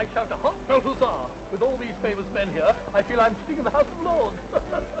 I shout a heartfelt huzzah. With all these famous men here, I feel I'm sitting in the House of Lords.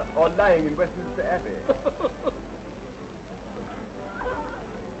 Or lying in Westminster Abbey.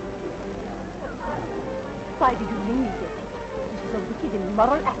 Why did you leave it? This is a wicked,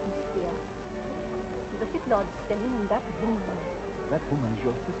 immoral atmosphere. Look at Lord Steyne and that woman. That woman is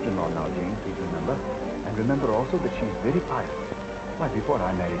your sister-in-law now, Jane, please remember. And remember also that she's very pious. Why, before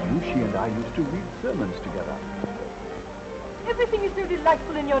I married you, she and I used to read sermons together. Everything is so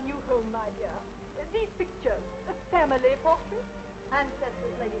delightful in your new home, my dear. These pictures, the family portraits.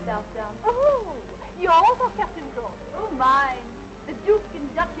 Ancestors, Lady Southdown. Oh, yours or Captain George? Oh, mine. The Duke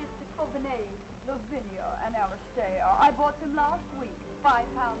and Duchess de Courtenay, Lavinia and Alistair. I bought them last week,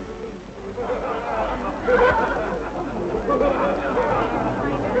 £5 apiece.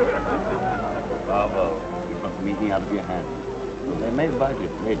 Bravo. Keep not meeting out of your hands. They may bite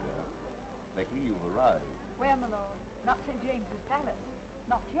it later. Becky, you've arrived. Where, my lord? Not St. James's Palace.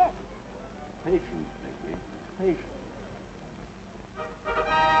 Not yet. Patience, Becky. Patience. To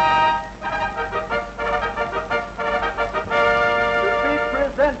be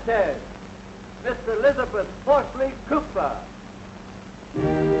presented, Miss Elizabeth Horsley Cooper.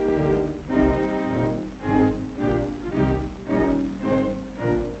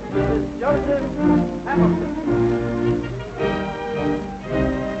 Mrs. Joseph Hamilton.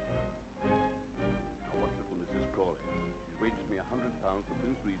 Now, what little Mrs. Crawley? She's waged me £100 for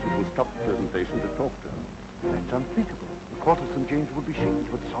Prince Regent will stop the presentation to talk to her. That's unthinkable. The court of St. James will be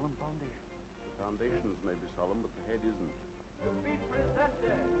shaken with solemn foundations. The foundations may be solemn, but the head isn't. To be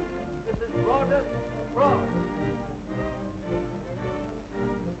presented, Mrs. Rawdon Crawley.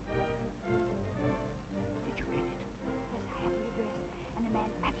 Did you read it? Yes, I have the address. And the man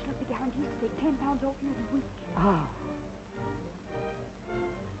absolutely guarantees to take £10 off you every week. Ah.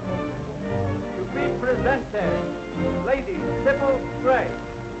 To be presented, Lady Sybil Gray.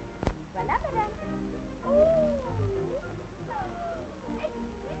 Voilà, madame. Oh,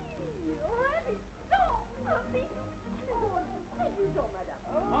 really? So lovely. Oh, thank you so, madame.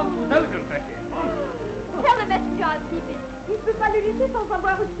 Most elegant, Becky. Tell the messenger I'll keep it. Il ne peut pas le laisser sans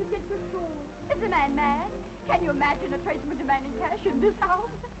avoir reçu quelque chose. Is the man mad? Can you imagine a tradesman demanding cash in this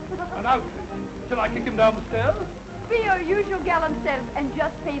house? An outfit. Shall I kick him down the stairs? Be your usual gallant self and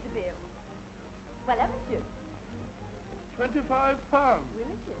just pay the bill. Voilà, monsieur. £25. Oui,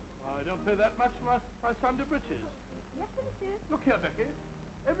 monsieur. I don't pay that much for my Sunday breeches. Yes, monsieur. Look here, Becky.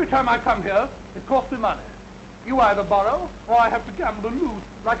 Every time I come here, it costs me money. You either borrow, or I have to gamble and lose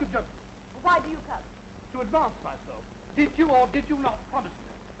like a gentleman. Why do you come? To advance myself. Did you or did you not promise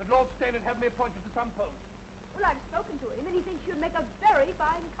me that Lord Steyne would have me appointed to some post? Well, I've spoken to him, and he thinks you'd make a very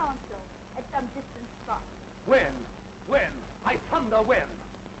fine consul at some distant spot. When? When? I thunder when?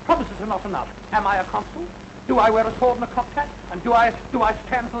 Promises are not enough. Am I a consul? Do I wear a sword and a cocked hat? And do I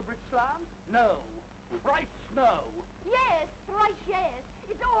stand for the British Slam? No. Thrice no. Yes, thrice yes.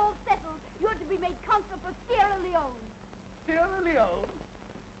 It's all settled. You're to be made consul for Sierra Leone. Sierra Leone?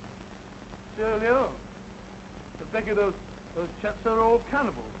 Sierra Leone? But Becky, those chaps are all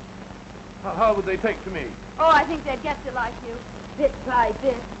cannibals. How would they take to me? Oh, I think they'd get to like you, bit by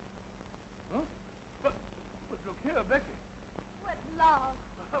bit. Huh? But look here, Becky. What love.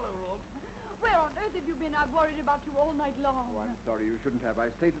 Hello, Rawdon. Where on earth have you been? I've worried about you all night long. Oh, I'm sorry. You shouldn't have.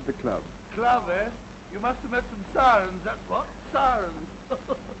 I stayed at the club. Club, eh? You must have met some sirens, that's what. Sirens.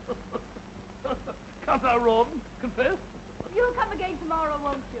 Can't I, Rawdon? Confess? You'll come again tomorrow,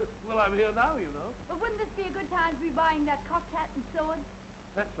 won't you? Well, I'm here now, you know. But wouldn't this be a good time to be buying that cocked hat and sword?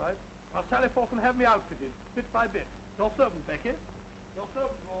 That's right. I'll sally forth and have me outfitted, bit by bit. Your servant, Becky. Your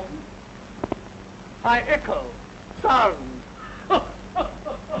servant, Rawdon. I echo. Sirens.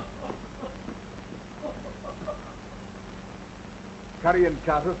 Curry and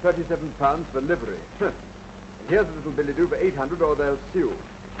charter, £37 for livery. And here's a little billet-doux for 800 or they'll sue.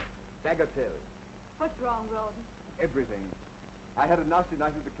 Bagatelle. What's wrong, Rawdon? Everything. I had a nasty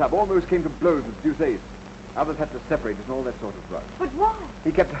night at the club. Almost came to blows with deuce ace. Others had to separate us and all that sort of rubbish. But why?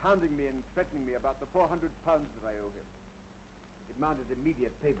 He kept hounding me and threatening me about the £400 that I owe him. He demanded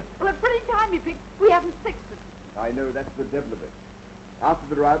immediate payment. Well, a pretty time you picked. We haven't sixpence. I know, that's the devil of it. After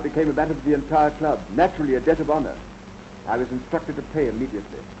the riot became a matter for the entire club. Naturally, a debt of honor. I was instructed to pay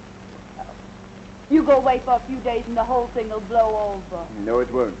immediately. You go away for a few days and the whole thing will blow over. No, it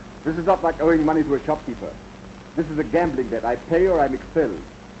won't. This is not like owing money to a shopkeeper. This is a gambling debt. I pay or I'm expelled.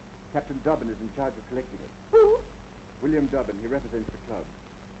 Captain Dobbin is in charge of collecting it. Who? William Dobbin. He represents the club.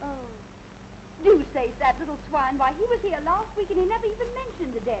 Oh. Deuce, that little swine. Why, he was here last week and he never even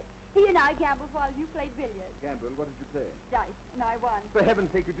mentioned the debt. He and I gambled while you played billiards. Gamble? What did you play? Dice, and I won. For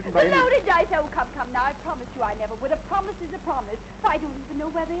heaven's sake, you didn't buy The any... loaded dice. Oh, come now. I promised you I never would. A promise is a promise. I don't even know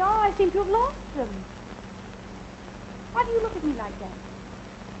where they are. I seem to have lost them. Why do you look at me like that?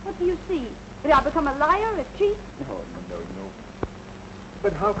 What do you see? Did I become a liar, a cheat? Oh, no.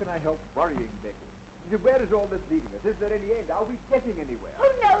 But how can I help worrying, Becky? Where is all this leading us? Is there any end? Are we getting anywhere?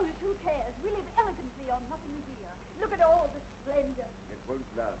 Who knows? Who cares? We live elegantly on nothing here. Look at all the splendor. It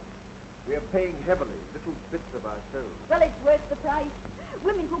won't last. We are paying heavily, little bits of ourselves. Well, it's worth the price.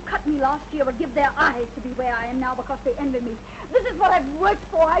 Women who cut me last year will give their eyes to be where I am now because they envy me. This is what I've worked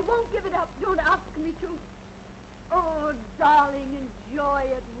for. I won't give it up. Don't ask me to. Oh, darling, enjoy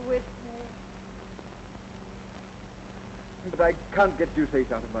it with me. But I can't get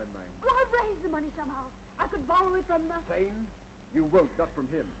Deuce out of my mind. Well, I'll raise the money somehow. I could borrow it from the... Steyne? You won't, not from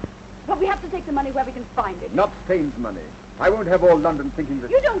him. But we have to take the money where we can find it. Not Steyne's money. I won't have all London thinking that...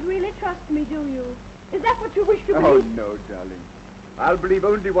 You don't really trust me, do you? Is that what you wish to Oh, believe? no, darling. I'll believe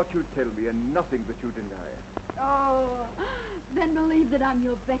only what you tell me and nothing that you deny. Oh, then believe that I'm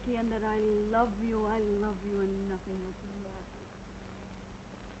your Becky and that I love you and nothing else matters.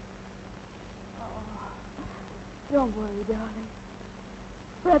 Oh, don't worry, darling.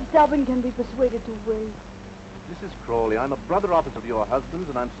 Perhaps Dublin can be persuaded to wait. Mrs. Crawley, I'm a brother officer of your husband's,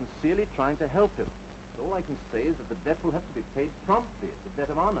 and I'm sincerely trying to help him. But all I can say is that the debt will have to be paid promptly. It's a debt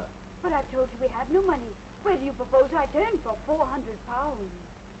of honor. But I've told you we have no money. Where do you propose I turn for £400?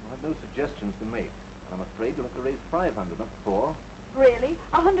 I have no suggestions to make. And I'm afraid you'll have to raise 500, not 4. Really?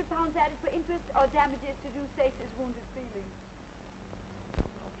 £100 added for interest or damages to do his wounded feelings?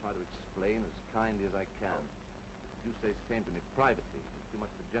 I'll try to explain as kindly as I can. Duce came to me privately. It's too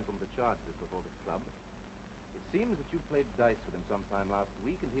much of a gentleman to charge this before the club. It seems that you played dice with him sometime last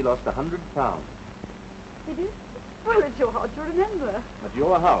week, and he lost £100. Did you? Well, it's so hard to remember. At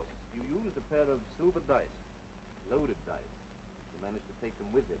your house, you used a pair of silver dice, loaded dice. You managed to take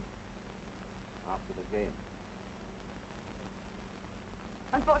them with him after the game.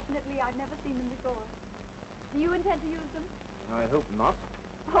 Unfortunately, I've never seen them before. Do you intend to use them? I hope not.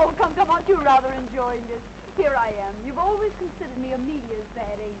 Oh, come, aren't you rather enjoying this? Here I am. You've always considered me Amelia's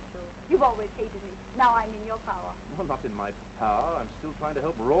bad angel. You've always hated me. Now I'm in your power. Well, not in my power. I'm still trying to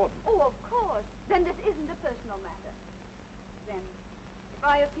help Rawdon. Oh, of course. Then this isn't a personal matter. Then, if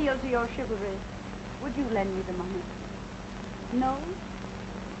I appeal to your chivalry, would you lend me the money? No?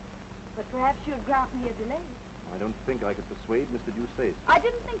 But perhaps you'd grant me a delay. I don't think I could persuade Mr. Duce. I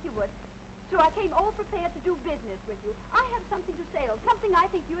didn't think you would. So I came all prepared to do business with you. I have something to sell, something I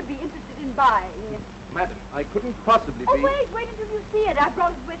think you would be interested in buying. Madam, I couldn't possibly be... Oh, wait until you see it. I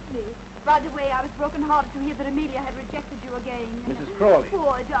brought it with me. By the way, I was broken-hearted to hear that Amelia had rejected you again. Mrs. Crawley.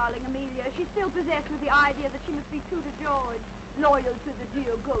 Poor darling Amelia. She's still possessed with the idea that she must be true to George, loyal to the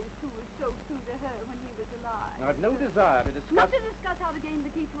dear ghost who was so true to her when he was alive. I've no desire to discuss... Not to discuss how to gain the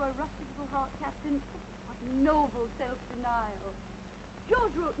key to her rustic little heart, Captain. What noble self-denial.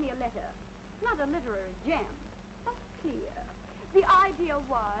 George wrote me a letter. Not a literary gem, but clear. The idea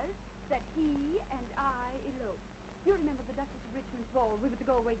was that he and I eloped. You remember the Duchess of Richmond's ball? We were to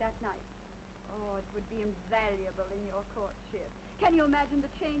go away that night. Oh, it would be invaluable in your courtship. Can you imagine the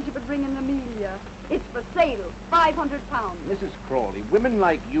change it would bring in Amelia? It's for sale, £500. Mrs. Crawley, women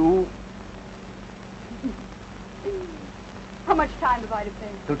like you... How much time have I to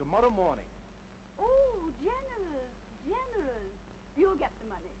pay? Till tomorrow morning. Oh, generous. You'll get the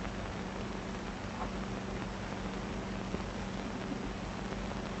money.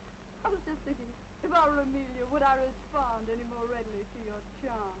 I was just thinking, if I were Amelia, would I respond any more readily to your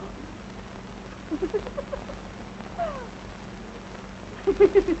charm?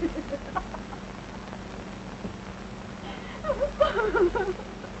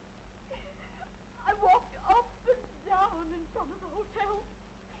 I walked up and down in front of the hotel,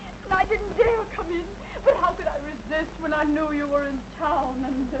 and I didn't dare come in. But how could I resist when I knew you were in town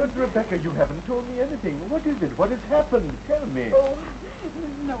and... But, Rebecca, you haven't told me anything. What is it? What has happened? Tell me. Oh,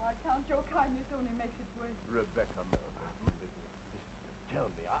 no, I can't. Your kindness only makes it worse. Rebecca, tell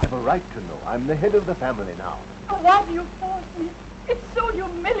me. I have a right to know. I'm the head of the family now. Oh, why do you force me? It's so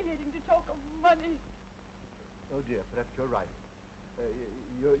humiliating to talk of money. Oh, dear, perhaps you're right.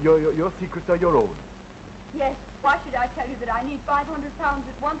 Your secrets are your own. Yes, why should I tell you that I need £500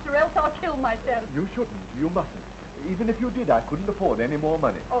 at once or else I'll kill myself? You shouldn't. You mustn't. Even if you did, I couldn't afford any more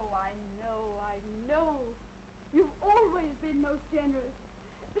money. Oh, I know. You've always been most generous.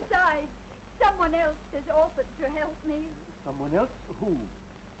 Besides, someone else has offered to help me. Someone else? Who?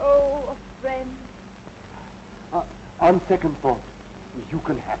 Oh, a friend. On second thought, you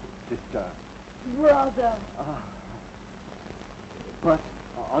can have it, sister. Brother. But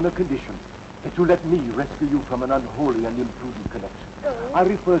on a condition, that you let me rescue you from an unholy and imprudent connection. Oh. I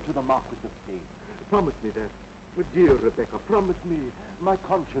refer to the Marquis of Steyne. Promise me that. Dear Rebecca, promise me. My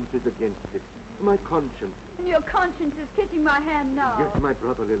conscience is against it. My conscience. And your conscience is kissing my hand now. Yes, my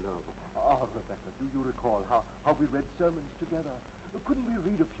brotherly love. Ah, Rebecca, do you recall how we read sermons together? Couldn't we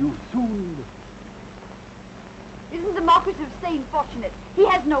read a few soon? Isn't the Marquis of Steyne fortunate? He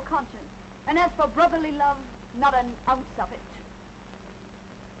has no conscience. And as for brotherly love, not an ounce of it.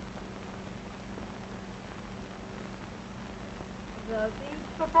 The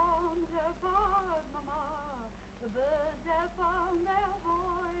beasts performed their part, Mama. The birds have found their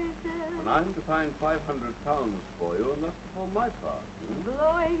voices. And I'm to find £500 for you, and that's for my part.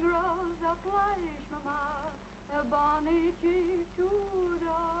 Blowing rose of flesh, Mama. A bonny cheek to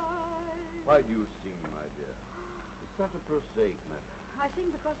die. Why do you sing, my dear? It's such a prosaic matter. I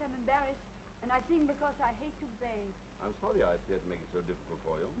sing because I'm embarrassed, and I sing because I hate to beg. I'm sorry I appeared to make it so difficult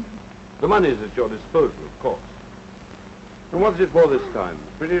for you. The money is at your disposal, of course. And what's it for this time?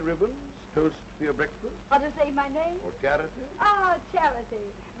 Pretty ribbons? Toast for your breakfast? Or to say my name? Or charity? Ah,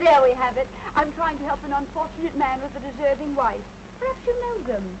 charity. There we have it. I'm trying to help an unfortunate man with a deserving wife. Perhaps you know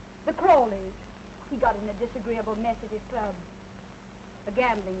them. The Crawleys. He got in a disagreeable mess at his club. A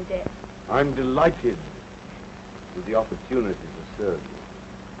gambling debt. I'm delighted with the opportunity to serve you.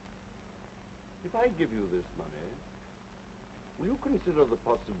 If I give you this money, will you consider the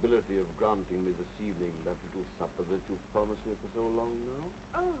possibility of granting me this evening that little supper that you've promised me for so long now?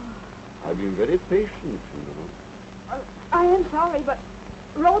 Oh. I've been very patient, you know. I am sorry, but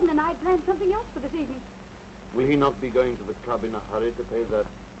Rawdon and I planned something else for this evening. Will he not be going to the club in a hurry to pay that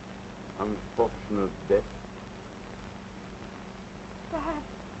unfortunate debt? Perhaps.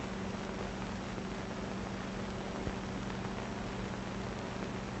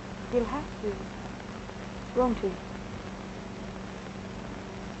 He'll have to, won't he?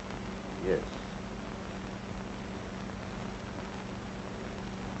 Yes.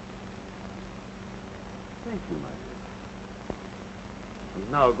 Thank you, my dear.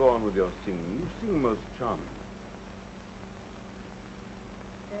 And now go on with your singing. You sing most charming.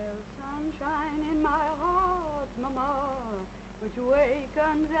 There's sunshine in my heart, Mama, which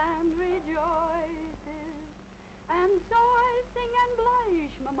wakens and rejoices. And so I sing and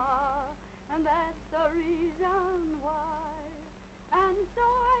blush, Mama, and that's the reason why. And so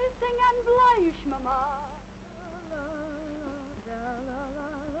I sing and blush, Mama. La, la, la, la,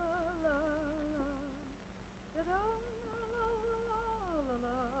 la, la,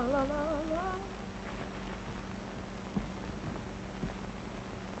 la, la, la.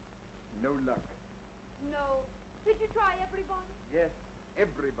 No luck. No. Did you try everybody? Yes,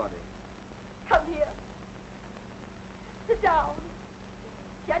 everybody. Come here. Sit down.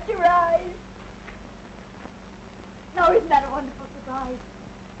 Shut your eyes. Now, isn't that a wonderful surprise?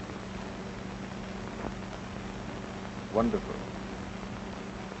 Wonderful.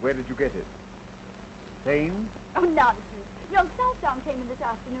 Where did you get it? Steyne? Oh, nonsense. Young Southdown came in this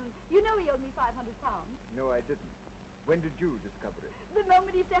afternoon. You know he owed me £500. No, I didn't. When did you discover it? The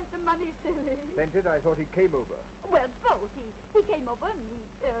moment he sent the money, silly. Sent it? I thought he came over. Well, both. He came over and he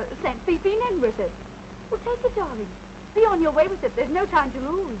sent Fifine in with it. Well, take it, darling. Be on your way with it. There's no time to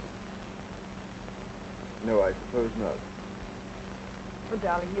lose. No, I suppose not. Well,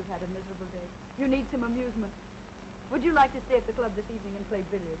 darling, you've had a miserable day. You need some amusement. Would you like to stay at the club this evening and play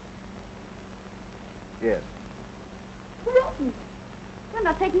billiards? Yes. Rotten. You're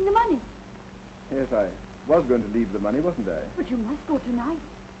not taking the money. Yes, I was going to leave the money, wasn't I? But you must go tonight.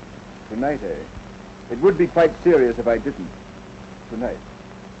 Tonight, eh? It would be quite serious if I didn't. Tonight.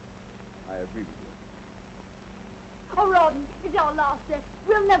 I agree with you. Oh, Rawdon, it's our last debt.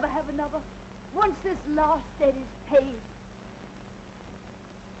 We'll never have another. Once this last debt is paid.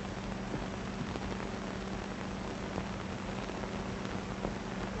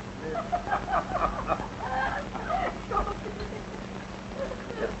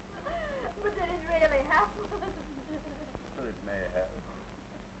 But did it really happen? So it may have.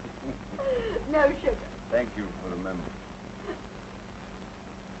 No sugar. Thank you for remembering.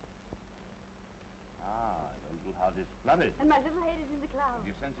 Ah, your little heart is flooded. And my little head is in the clouds.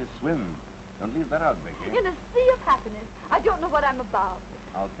 Your senses swim. Don't leave that out, Becky. In a sea of happiness. I don't know what I'm about.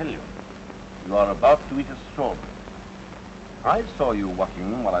 I'll tell you. You are about to eat a strawberry. I saw you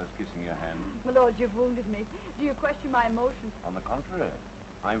walking while I was kissing your hand. My lord, you've wounded me. Do you question my emotions? On the contrary,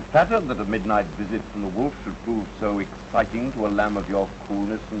 I'm flattered that a midnight visit from the wolf should prove so exciting to a lamb of your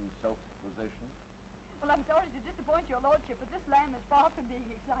coolness and self-possession. Well, I'm sorry to disappoint your lordship, but this lamb is far from being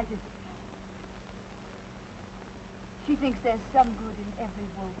excited. She thinks there's some good in every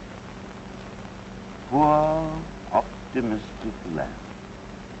wolf. poor, optimistic lad.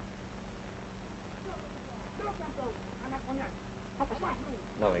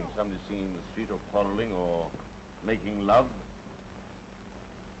 Nothing. Somebody singing in the street or quarreling or making love.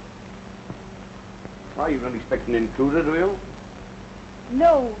 Why, you don't expect an intruder, do you?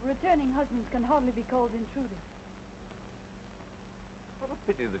 No, returning husbands can hardly be called intruders. What a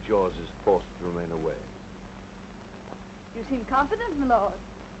pity that yours is forced to remain away. You seem confident, my lord.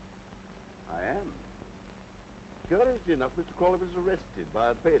 I am. Curiously enough, Mr. Crawley was arrested by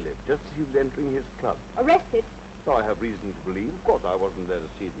a bailiff just as he was entering his club. Arrested? So I have reason to believe. Of course, I wasn't there to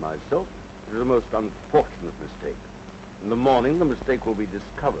see it myself. It was a most unfortunate mistake. In the morning, the mistake will be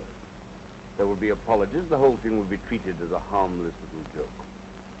discovered. There will be apologies. The whole thing will be treated as a harmless little joke.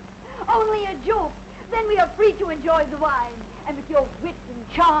 Only a joke. Then we are free to enjoy the wine. And with your wit and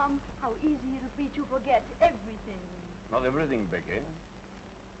charm, how easy it'll be to forget everything. Not everything, Becky.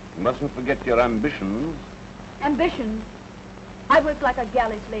 You mustn't forget your ambitions. Ambitions? I worked like a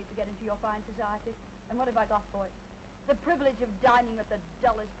galley slave to get into your fine society. And what have I got for it? The privilege of dining with the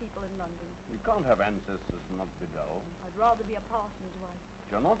dullest people in London. You can't have ancestors and not be dull. I'd rather be a parson's wife.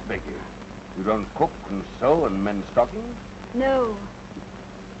 But you're not, Becky. You don't cook and sew and mend stockings? No.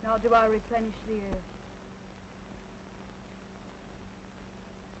 Nor do I replenish the earth.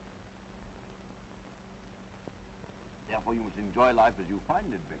 Therefore, you must enjoy life as you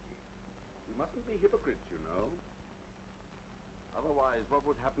find it, Becky. You mustn't be hypocrites, you know. Otherwise, what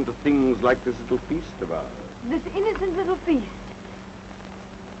would happen to things like this little feast of ours? This innocent little feast.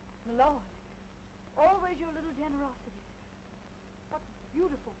 My lord, always your little generosity. What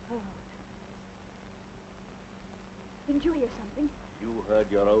beautiful pearls. Didn't you hear something? You heard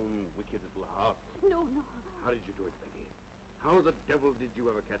your own wicked little heart. No, no. How did you do it, Becky? How the devil did you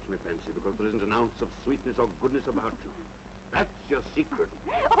ever catch me fancy? Because there isn't an ounce of sweetness or goodness about you. That's your secret.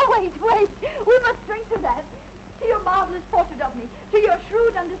 Oh, wait. We must drink to that. To your marvelous portrait of me. To your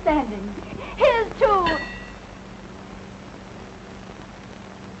shrewd understanding. Here's to...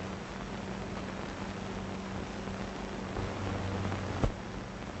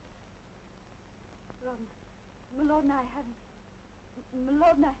 My lord and I haven't... My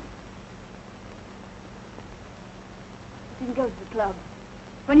lord and I... didn't go to the club.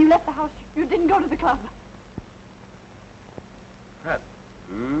 When you left the house, you didn't go to the club. Pat.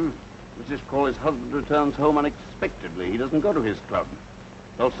 Mrs. Crawley's husband returns home unexpectedly. He doesn't go to his club.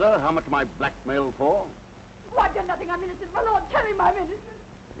 Well, sir, how much am I blackmailed for? Oh, I've done nothing. I'm innocent. My lord, tell me I'm innocent.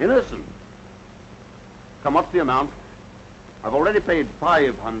 Innocent? Come, what's the amount? I've already paid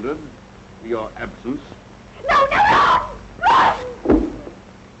 500 for your absence. No, run! Run!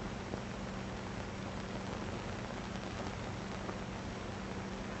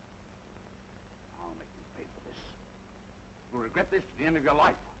 I'll make you pay for this. You'll regret this to the end of your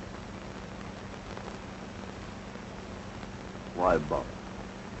life. Why bother?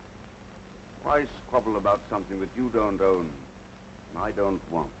 Why squabble about something that you don't own and I don't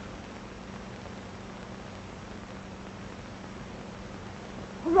want?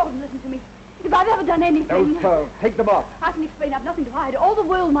 Rawdon, listen to me. If I've ever done anything... No, sir. Take them off. I can explain. I've nothing to hide. All the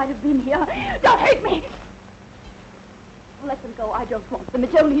world might have been here. Don't hate me! Let them go. I don't want them.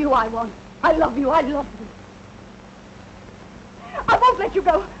 It's only you I want. I love you. I love you. I won't let you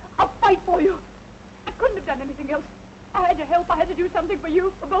go. I'll fight for you. I couldn't have done anything else. I had to help. I had to do something for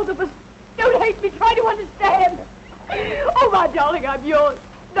you, for both of us. Don't hate me. Try to understand. Oh, my darling, I'm yours.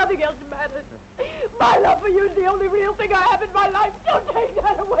 Nothing else matters. My love for you is the only real thing I have in my life. Don't take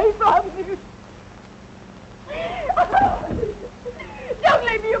that away from me. Don't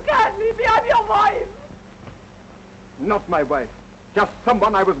leave me. You can't leave me. I'm your wife. Not my wife. Just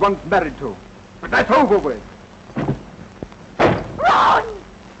someone I was once married to. But that's over with. Run!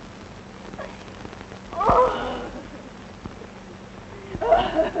 Oh.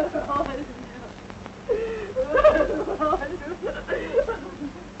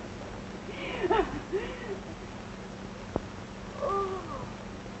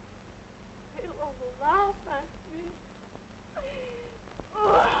 They'll all laugh at me.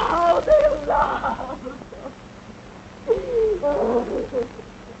 Oh, they'll laugh. Oh.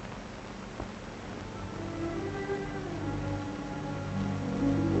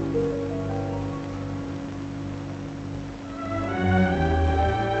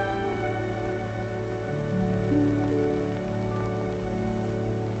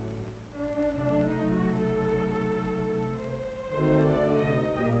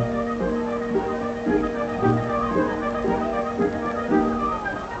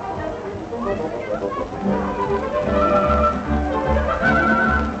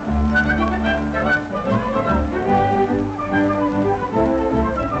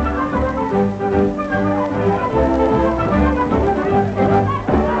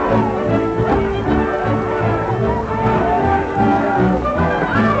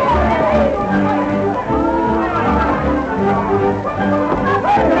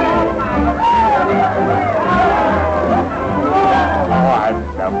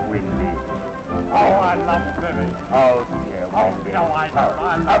 Windy. Oh, I love swimming. Oh, dear. Oh, no, I don't.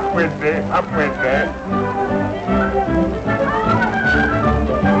 I love Windy. Up Windy.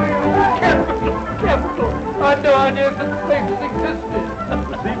 Capital! I had no idea that space existed.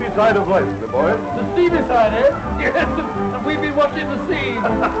 The seamy side of life, the boy. The steamy side, eh? Yes, and we've been watching the sea.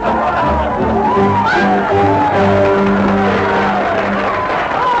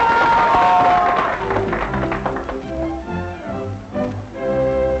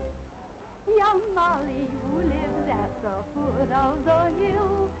 Young Molly, who lives at the foot of the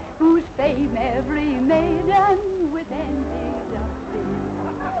hill, whose fame every maiden with envy doth fill.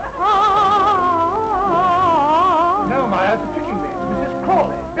 No, my eyes are tricking me. It's Mrs.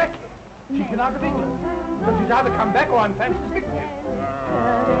 Crawley, Becky. She's been out of England. But she's either come back or I'm fancy's victim.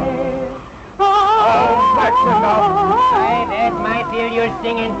 Oh, that's enough. Aye, that might be you're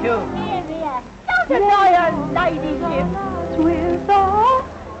singing too. Don't annoy her ladyship with a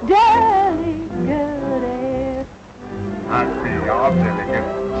delicate air. I see you're delicate.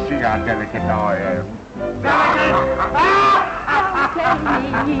 See how delicate I am. Don't tell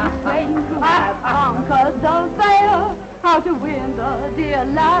me ye swains who have conquered the fair, how to win the dear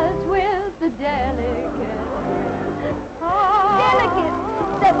lads with the delicate. Delicate?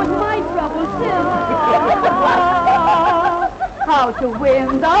 That was my trouble, too. How to win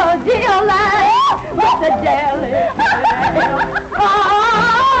the dear lads with the delicate. How to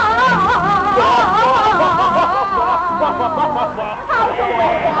win the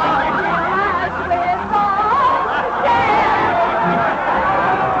lads with the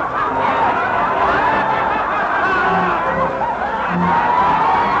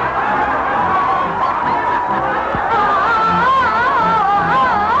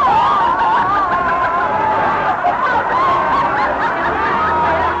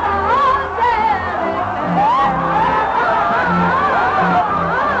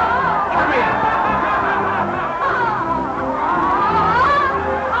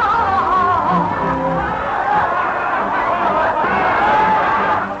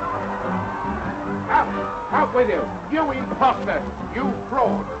with you. You imposter. You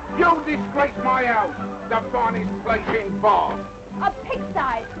fraud. You disgrace my house. The finest place in Bath. a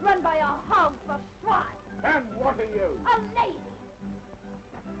pigsty run by a hog for swine. And what are you? A lady.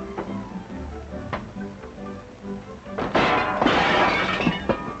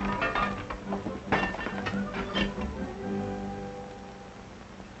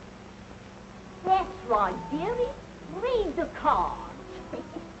 That's right, dearie. Read the cards.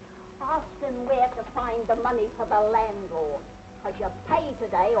 Ask them where to find the money for the landlord. Because you pay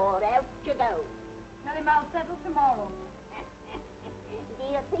today or out you go. Tell him I'll settle tomorrow. Do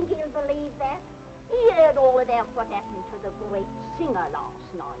you think he'll believe that? He heard all about what happened to the great singer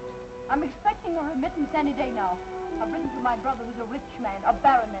last night. I'm expecting a remittance any day now. I've written to my brother who's a rich man, a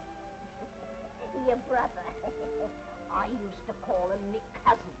baronet. Your brother. I used to call him me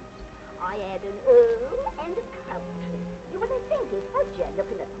cousins. I had an earl and a country. You would have think it was you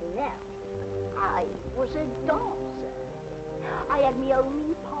looking at me now. I was a dancer. I had me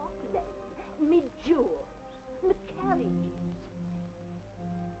own park lane, me jewels, me carriages.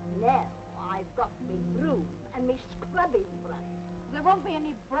 Now I've got me broom and me scrubbing brush. There won't be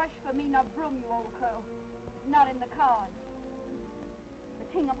any brush for me nor broom, you old crow. Not in the cards. The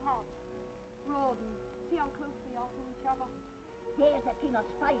King of Hearts, Rawdon. See how close they are to each other? There's the King of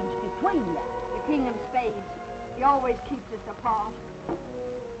Spades between them. The King of Spades. He always keeps us apart.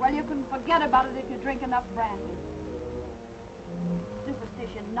 Well, you can forget about it if you drink enough brandy.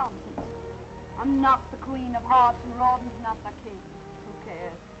 Superstition nonsense. I'm not the Queen of Hearts and Rawdon's not the King. Who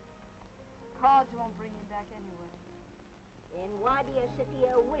cares? Cards won't bring him back anyway. Then why do you sit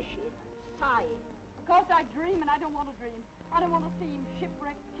here wishing, sighing? Because I dream and I don't want to dream. I don't want to see him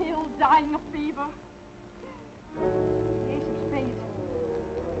shipwrecked, killed, dying of fever. Ace of Spades.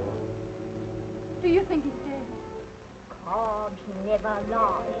 Do you think he's dead? Cards never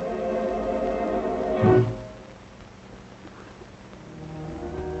lie.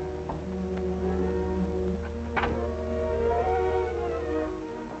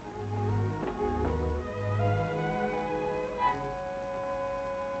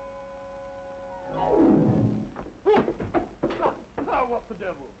 Oh, what the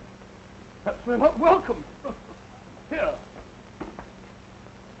devil? Perhaps we're not welcome. Here.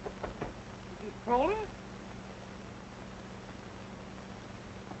 Mrs. Crawley?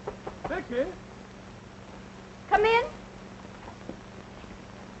 Becky? Come in.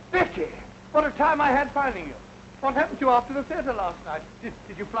 Becky! What a time I had finding you. What happened to you after the theater last night?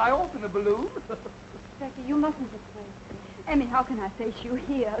 Did you fly off in a balloon? Becky, you mustn't be afraid. Emmy, how can I face you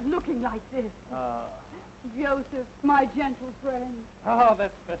here, looking like this? Joseph, my gentle friend. Oh,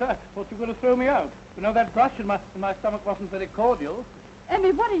 that's better. I thought you were going to throw me out. You know, that brush in my stomach wasn't very cordial.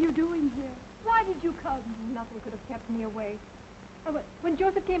 Emmy, what are you doing here? Why did you come? Nothing could have kept me away. Oh, but when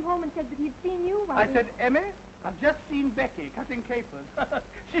Joseph came home and said that he'd seen you, I said, Emmy, I've just seen Becky cutting capers.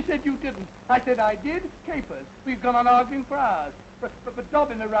 She said you didn't. I said I did, capers. We've gone on arguing for hours. But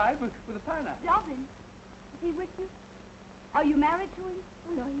Dobbin arrived with a pineapple. Dobbin? Is he with you? Are you married to him?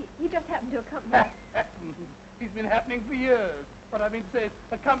 Oh, no, he just happened to accompany me. He's been happening for years. What I mean to say is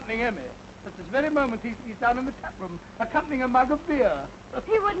accompanying Emmy. At this very moment, he's down in the tap room, accompanying a mug of beer.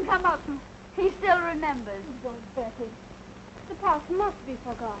 He wouldn't come up. He still remembers. Oh, Betty. The past must be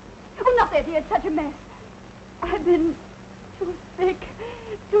forgotten. Oh, not that, dear. It's such a mess. I've been too sick,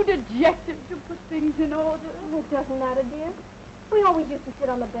 too dejected to put things in order. Oh, it doesn't matter, dear. We always used to sit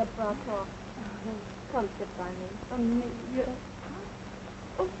on the bed for our talk. Come sit by me. Amelia.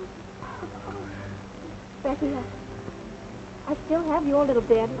 Oh. Becky, I still have your little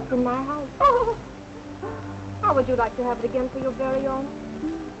bed. It's in my house. Oh. How would you like to have it again for your very own?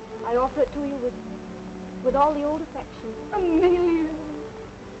 I offer it to you with all the old affection. Amelia.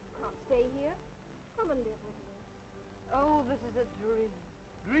 Can't stay here. Come and live with me. Oh, this is a dream.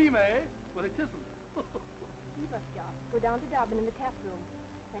 Dream, eh? Well, it isn't. Leave us, Josh. Go down to Dobbin in the tap room.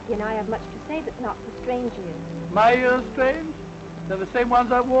 Becky and I have much to say that's not for strange ears. My ears strange? They're the same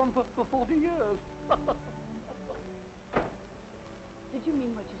ones I've worn for 40 years. Did you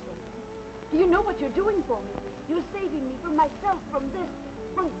mean what you said? Do you know what you're doing for me? You're saving me from myself, from this,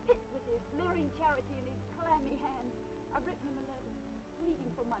 from Pitt with his leering charity in his clammy hands. I've written him a letter,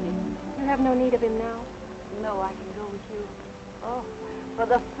 pleading for money. You have no need of him now. No, I can go with you. Oh, for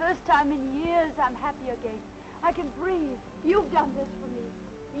the first time in years, I'm happy again. I can breathe. You've done this for me.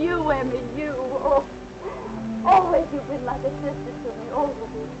 You, Emmy, you. Oh, always you've been like a sister to me,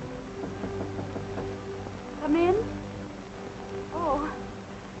 always. Come in? Oh,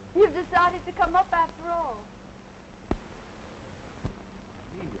 you've decided to come up after all.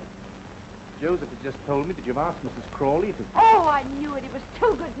 Amelia, Joseph has just told me that you've asked Mrs. Crawley to... Oh, I knew it. It was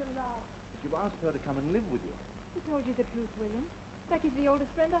too good to love. that you've asked her to come and live with you. He told you the truth, William. Becky's the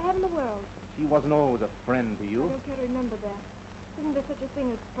oldest friend I have in the world. She wasn't always a friend to I you. don't care to remember that. Isn't there such a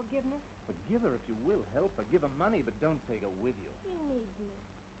thing as forgiveness? Forgive her if you will. Help her. Give her money, but don't take her with you. He needs me.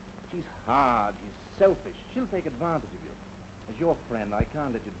 She's hard. She's selfish. She'll take advantage of you. As your friend, I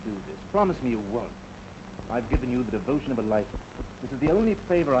can't let you do this. Promise me you won't. I've given you the devotion of a life. This is the only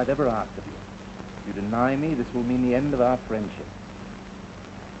favor I've ever asked of you. If you deny me, this will mean the end of our friendship.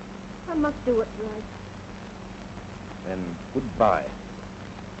 I must do what's right. Then goodbye.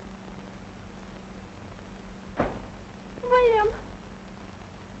 William!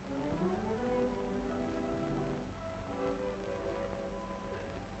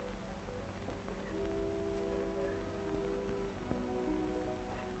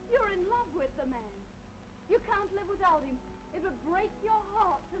 You're in love with the man. You can't live without him. It would break your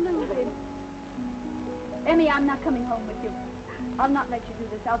heart to lose him. Emmy, I'm not coming home with you. I'll not let you do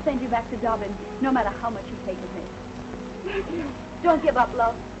this. I'll send you back to Dobbin, no matter how much you take of me. Don't give up,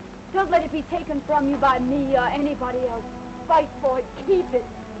 love. Don't let it be taken from you by me or anybody else. Fight for it. Keep it.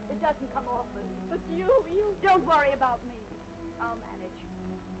 It doesn't come often. But you don't worry about me. I'll manage.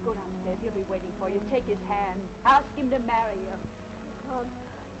 Go downstairs. He'll be waiting for you. Take his hand. Ask him to marry you.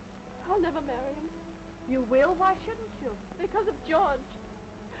 I'll never marry him. You will? Why shouldn't you? Because of George.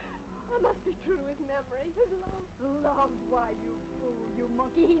 I must be true to his memory, his love. Love? Why, you fool, you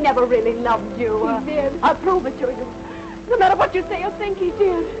monkey. He never really loved you. He did. I'll prove it to you. No matter what you say or think, he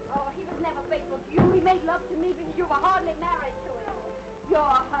did. Oh, he was never faithful to you. He made love to me because you were hardly married to him. Your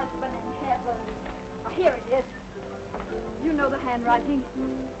husband in heaven. Oh, here it is. You know the handwriting.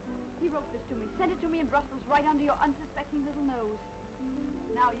 He wrote this to me. Sent it to me in Brussels right under your unsuspecting little nose.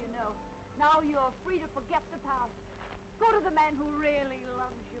 Now you know. Now you're free to forget the past. Go to the man who really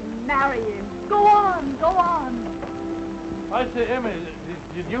loves you. Marry him. Go on. Go on. I say, Emmy,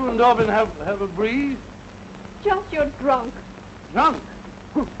 did you and Dobbin have a breeze? Just you're drunk. Drunk?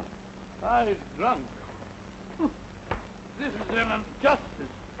 I drunk. This is an injustice.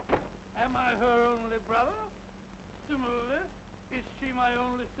 Am I her only brother? Similarly, is she my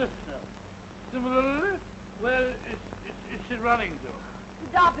only sister? Similarly, where is she running to?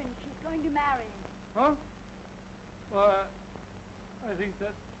 Dobbin, she's going to marry him. Huh? Well, I think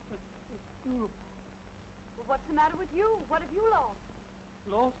that's beautiful. Well, what's the matter with you? What have you lost?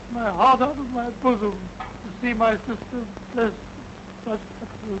 Lost my heart out of my bosom to see my sister blessed such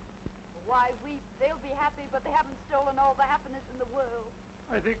happiness. Why weep? They'll be happy, but they haven't stolen all the happiness in the world.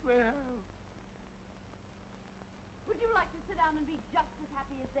 I think they have. Would you like to sit down and be just as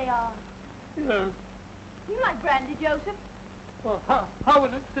happy as they are? Yes. You like brandy, Joseph? Well, how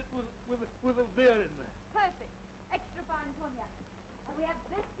would it sit with a beer in there? Perfect. Extra fine cognac. And we have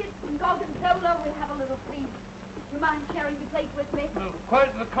biscuits and gorgonzola. We'll have a little feast. Do you mind sharing the plate with me? No,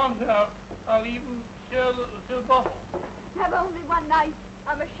 quite the contrary. I'll even share the bottle. Have only one night.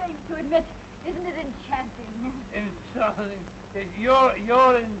 I'm ashamed to admit. Isn't it enchanting? Enchanting.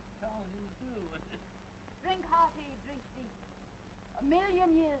 You're enchanting too. Drink hearty, drink deep.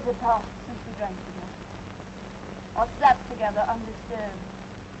 1,000,000 years have passed since we drank together. Or slept together undisturbed,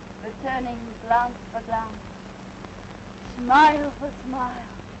 returning glance for glance, smile for smile.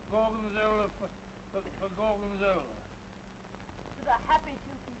 Gorgonzola for gorgonzola. To the happy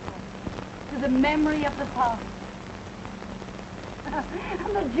two people, to the memory of the past,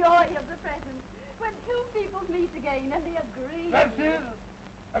 and the joy of the present, when two people meet again and they agree. That's it.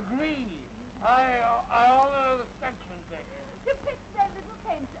 Agree. I honor the section thing. To pitch their little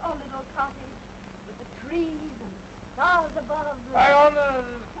tent or little cottage with the trees and stars above. I honor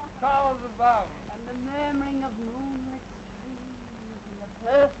the stars above. And the murmuring of moonlit streams and the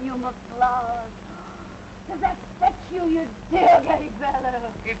perfume of flowers. Does that fetch you, you dear gay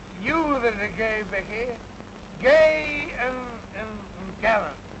fellow? It's you that are gay, Becky. Gay and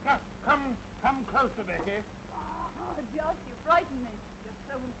gallant. Come closer, Becky. Oh, Josh, you frighten me. You're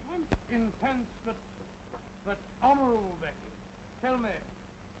so intense. Intense, but honorable, Becky. Tell me,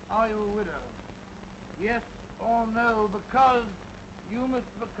 are you a widow? Yes or no, because you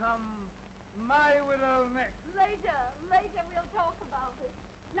must become my widow next. Later we'll talk about it.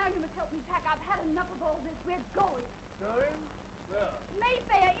 Now you must help me pack. I've had enough of all this. We're going. Going? Where?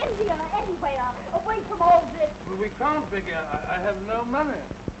 Mayfair, India, anywhere. Away from all this. Well, we can't, Becky. I have no money.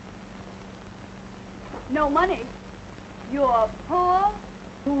 No money? You're poor?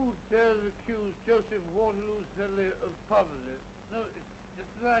 Who dares accuse Joseph Waterloo Sedley of poverty? No, it's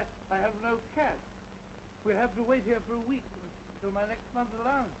just that I have no cash. We'll have to wait here for a week until my next month's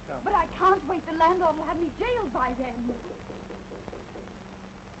allowance comes. But I can't wait. The landlord will have me jailed by then.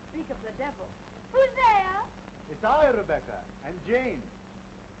 Speak of the devil. Who's there? It's I, Rebecca, and Jane.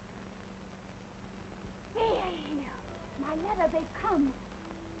 There. My letter, they've come.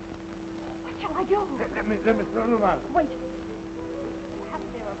 What shall I do? Let me throw them out. Wait. Perhaps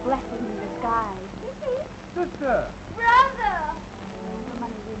they're a blessing in disguise. Sister. Brother! The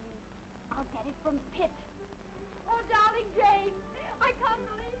money we need. I'll get it from Pitt. Oh, darling Jane, I can't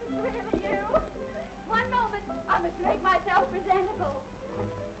believe it's really you. One moment. I must make myself presentable.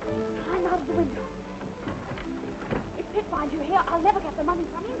 Climb out of the window. If Pitt finds you here, I'll never get the money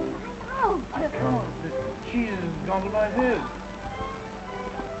from you. Climb out. I can't. The cheese has gone to my head.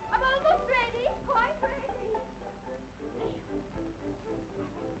 I'm almost ready. Quite ready.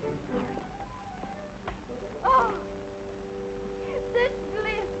 Oh, this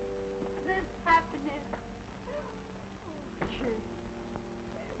bliss, this happiness. Oh, Jane,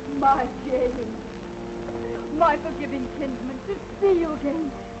 my Jane, my forgiving kinsman, to see you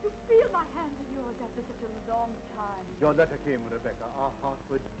again, to feel my hand in yours after such a long time. Your letter came, Rebecca. Our hearts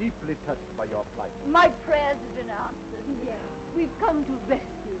were deeply touched by your plight. My prayers have been answered. Yes, we've come to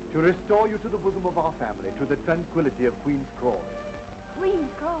rescue you. To restore you to the bosom of our family, to the tranquility of Queen's Crawley.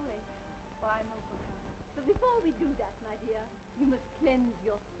 Queen's Crawley? Why, I'm overcome. But before we do that, my dear, you must cleanse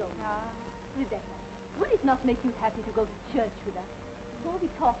your soul. Rebecca, would it not make you happy to go to church with us? Before we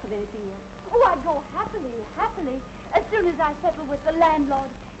talk of anything else. Oh, I'd go happily. As soon as I settle with the landlord,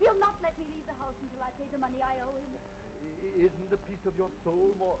 he'll not let me leave the house until I pay the money I owe him. Isn't the peace of your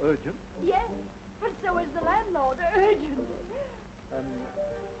soul more urgent? Yes, but so is the landlord. Urgent.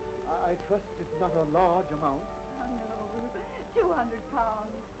 I trust it's not a large amount. Oh, no.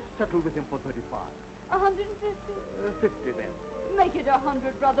 £200. Settle with him for 35. 150? 50 then. Make it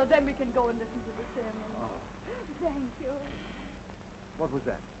 100, brother. Then we can go and listen to the sermon. Oh. Thank you. What was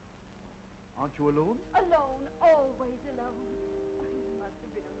that? Aren't you alone? Alone, always alone. You must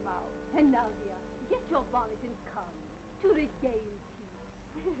have been a mouse. And now, dear, get your bonnet and come to regain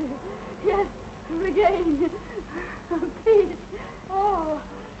peace. Yes, regain peace. Oh,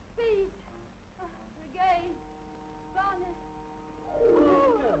 peace. Regain bonnet.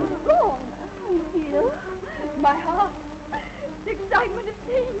 Oh, dear, my heart. The excitement of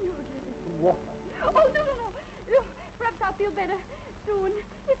seeing you again. What? Oh, no. Perhaps I'll feel better soon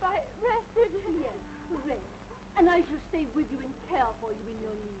if I rested. Yes, rest. And I shall stay with you and care for you in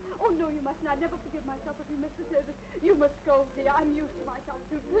your need. Oh, no, you mustn't. I'd never forgive myself if you missed the service. You must go, dear. I'm used to myself,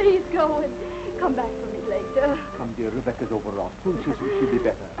 too. Please go and come back for me later. Come, dear. Rebecca's overwrought. Soon she'll be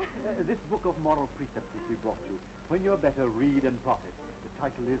better. This book of moral precepts which we brought you. When you're better, read and profit. The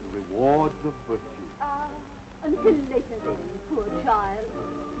title is Rewards of Virtue. Until later then, poor child.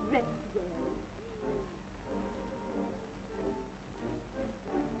 Rest well.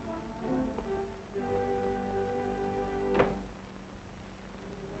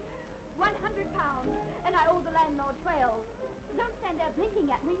 £100, and I owe the landlord 12. Don't stand there blinking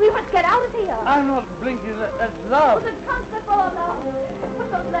at me. We must get out of here. I'm not blinking. That's love. Put the transfer form out.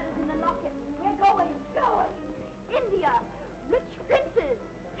 Put those letters in the locket. We're going. India. Rich princes.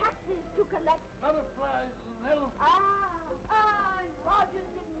 Taxes to collect. Butterflies and elephants. And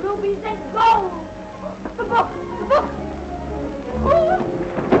Rogers and rubies and gold. The book.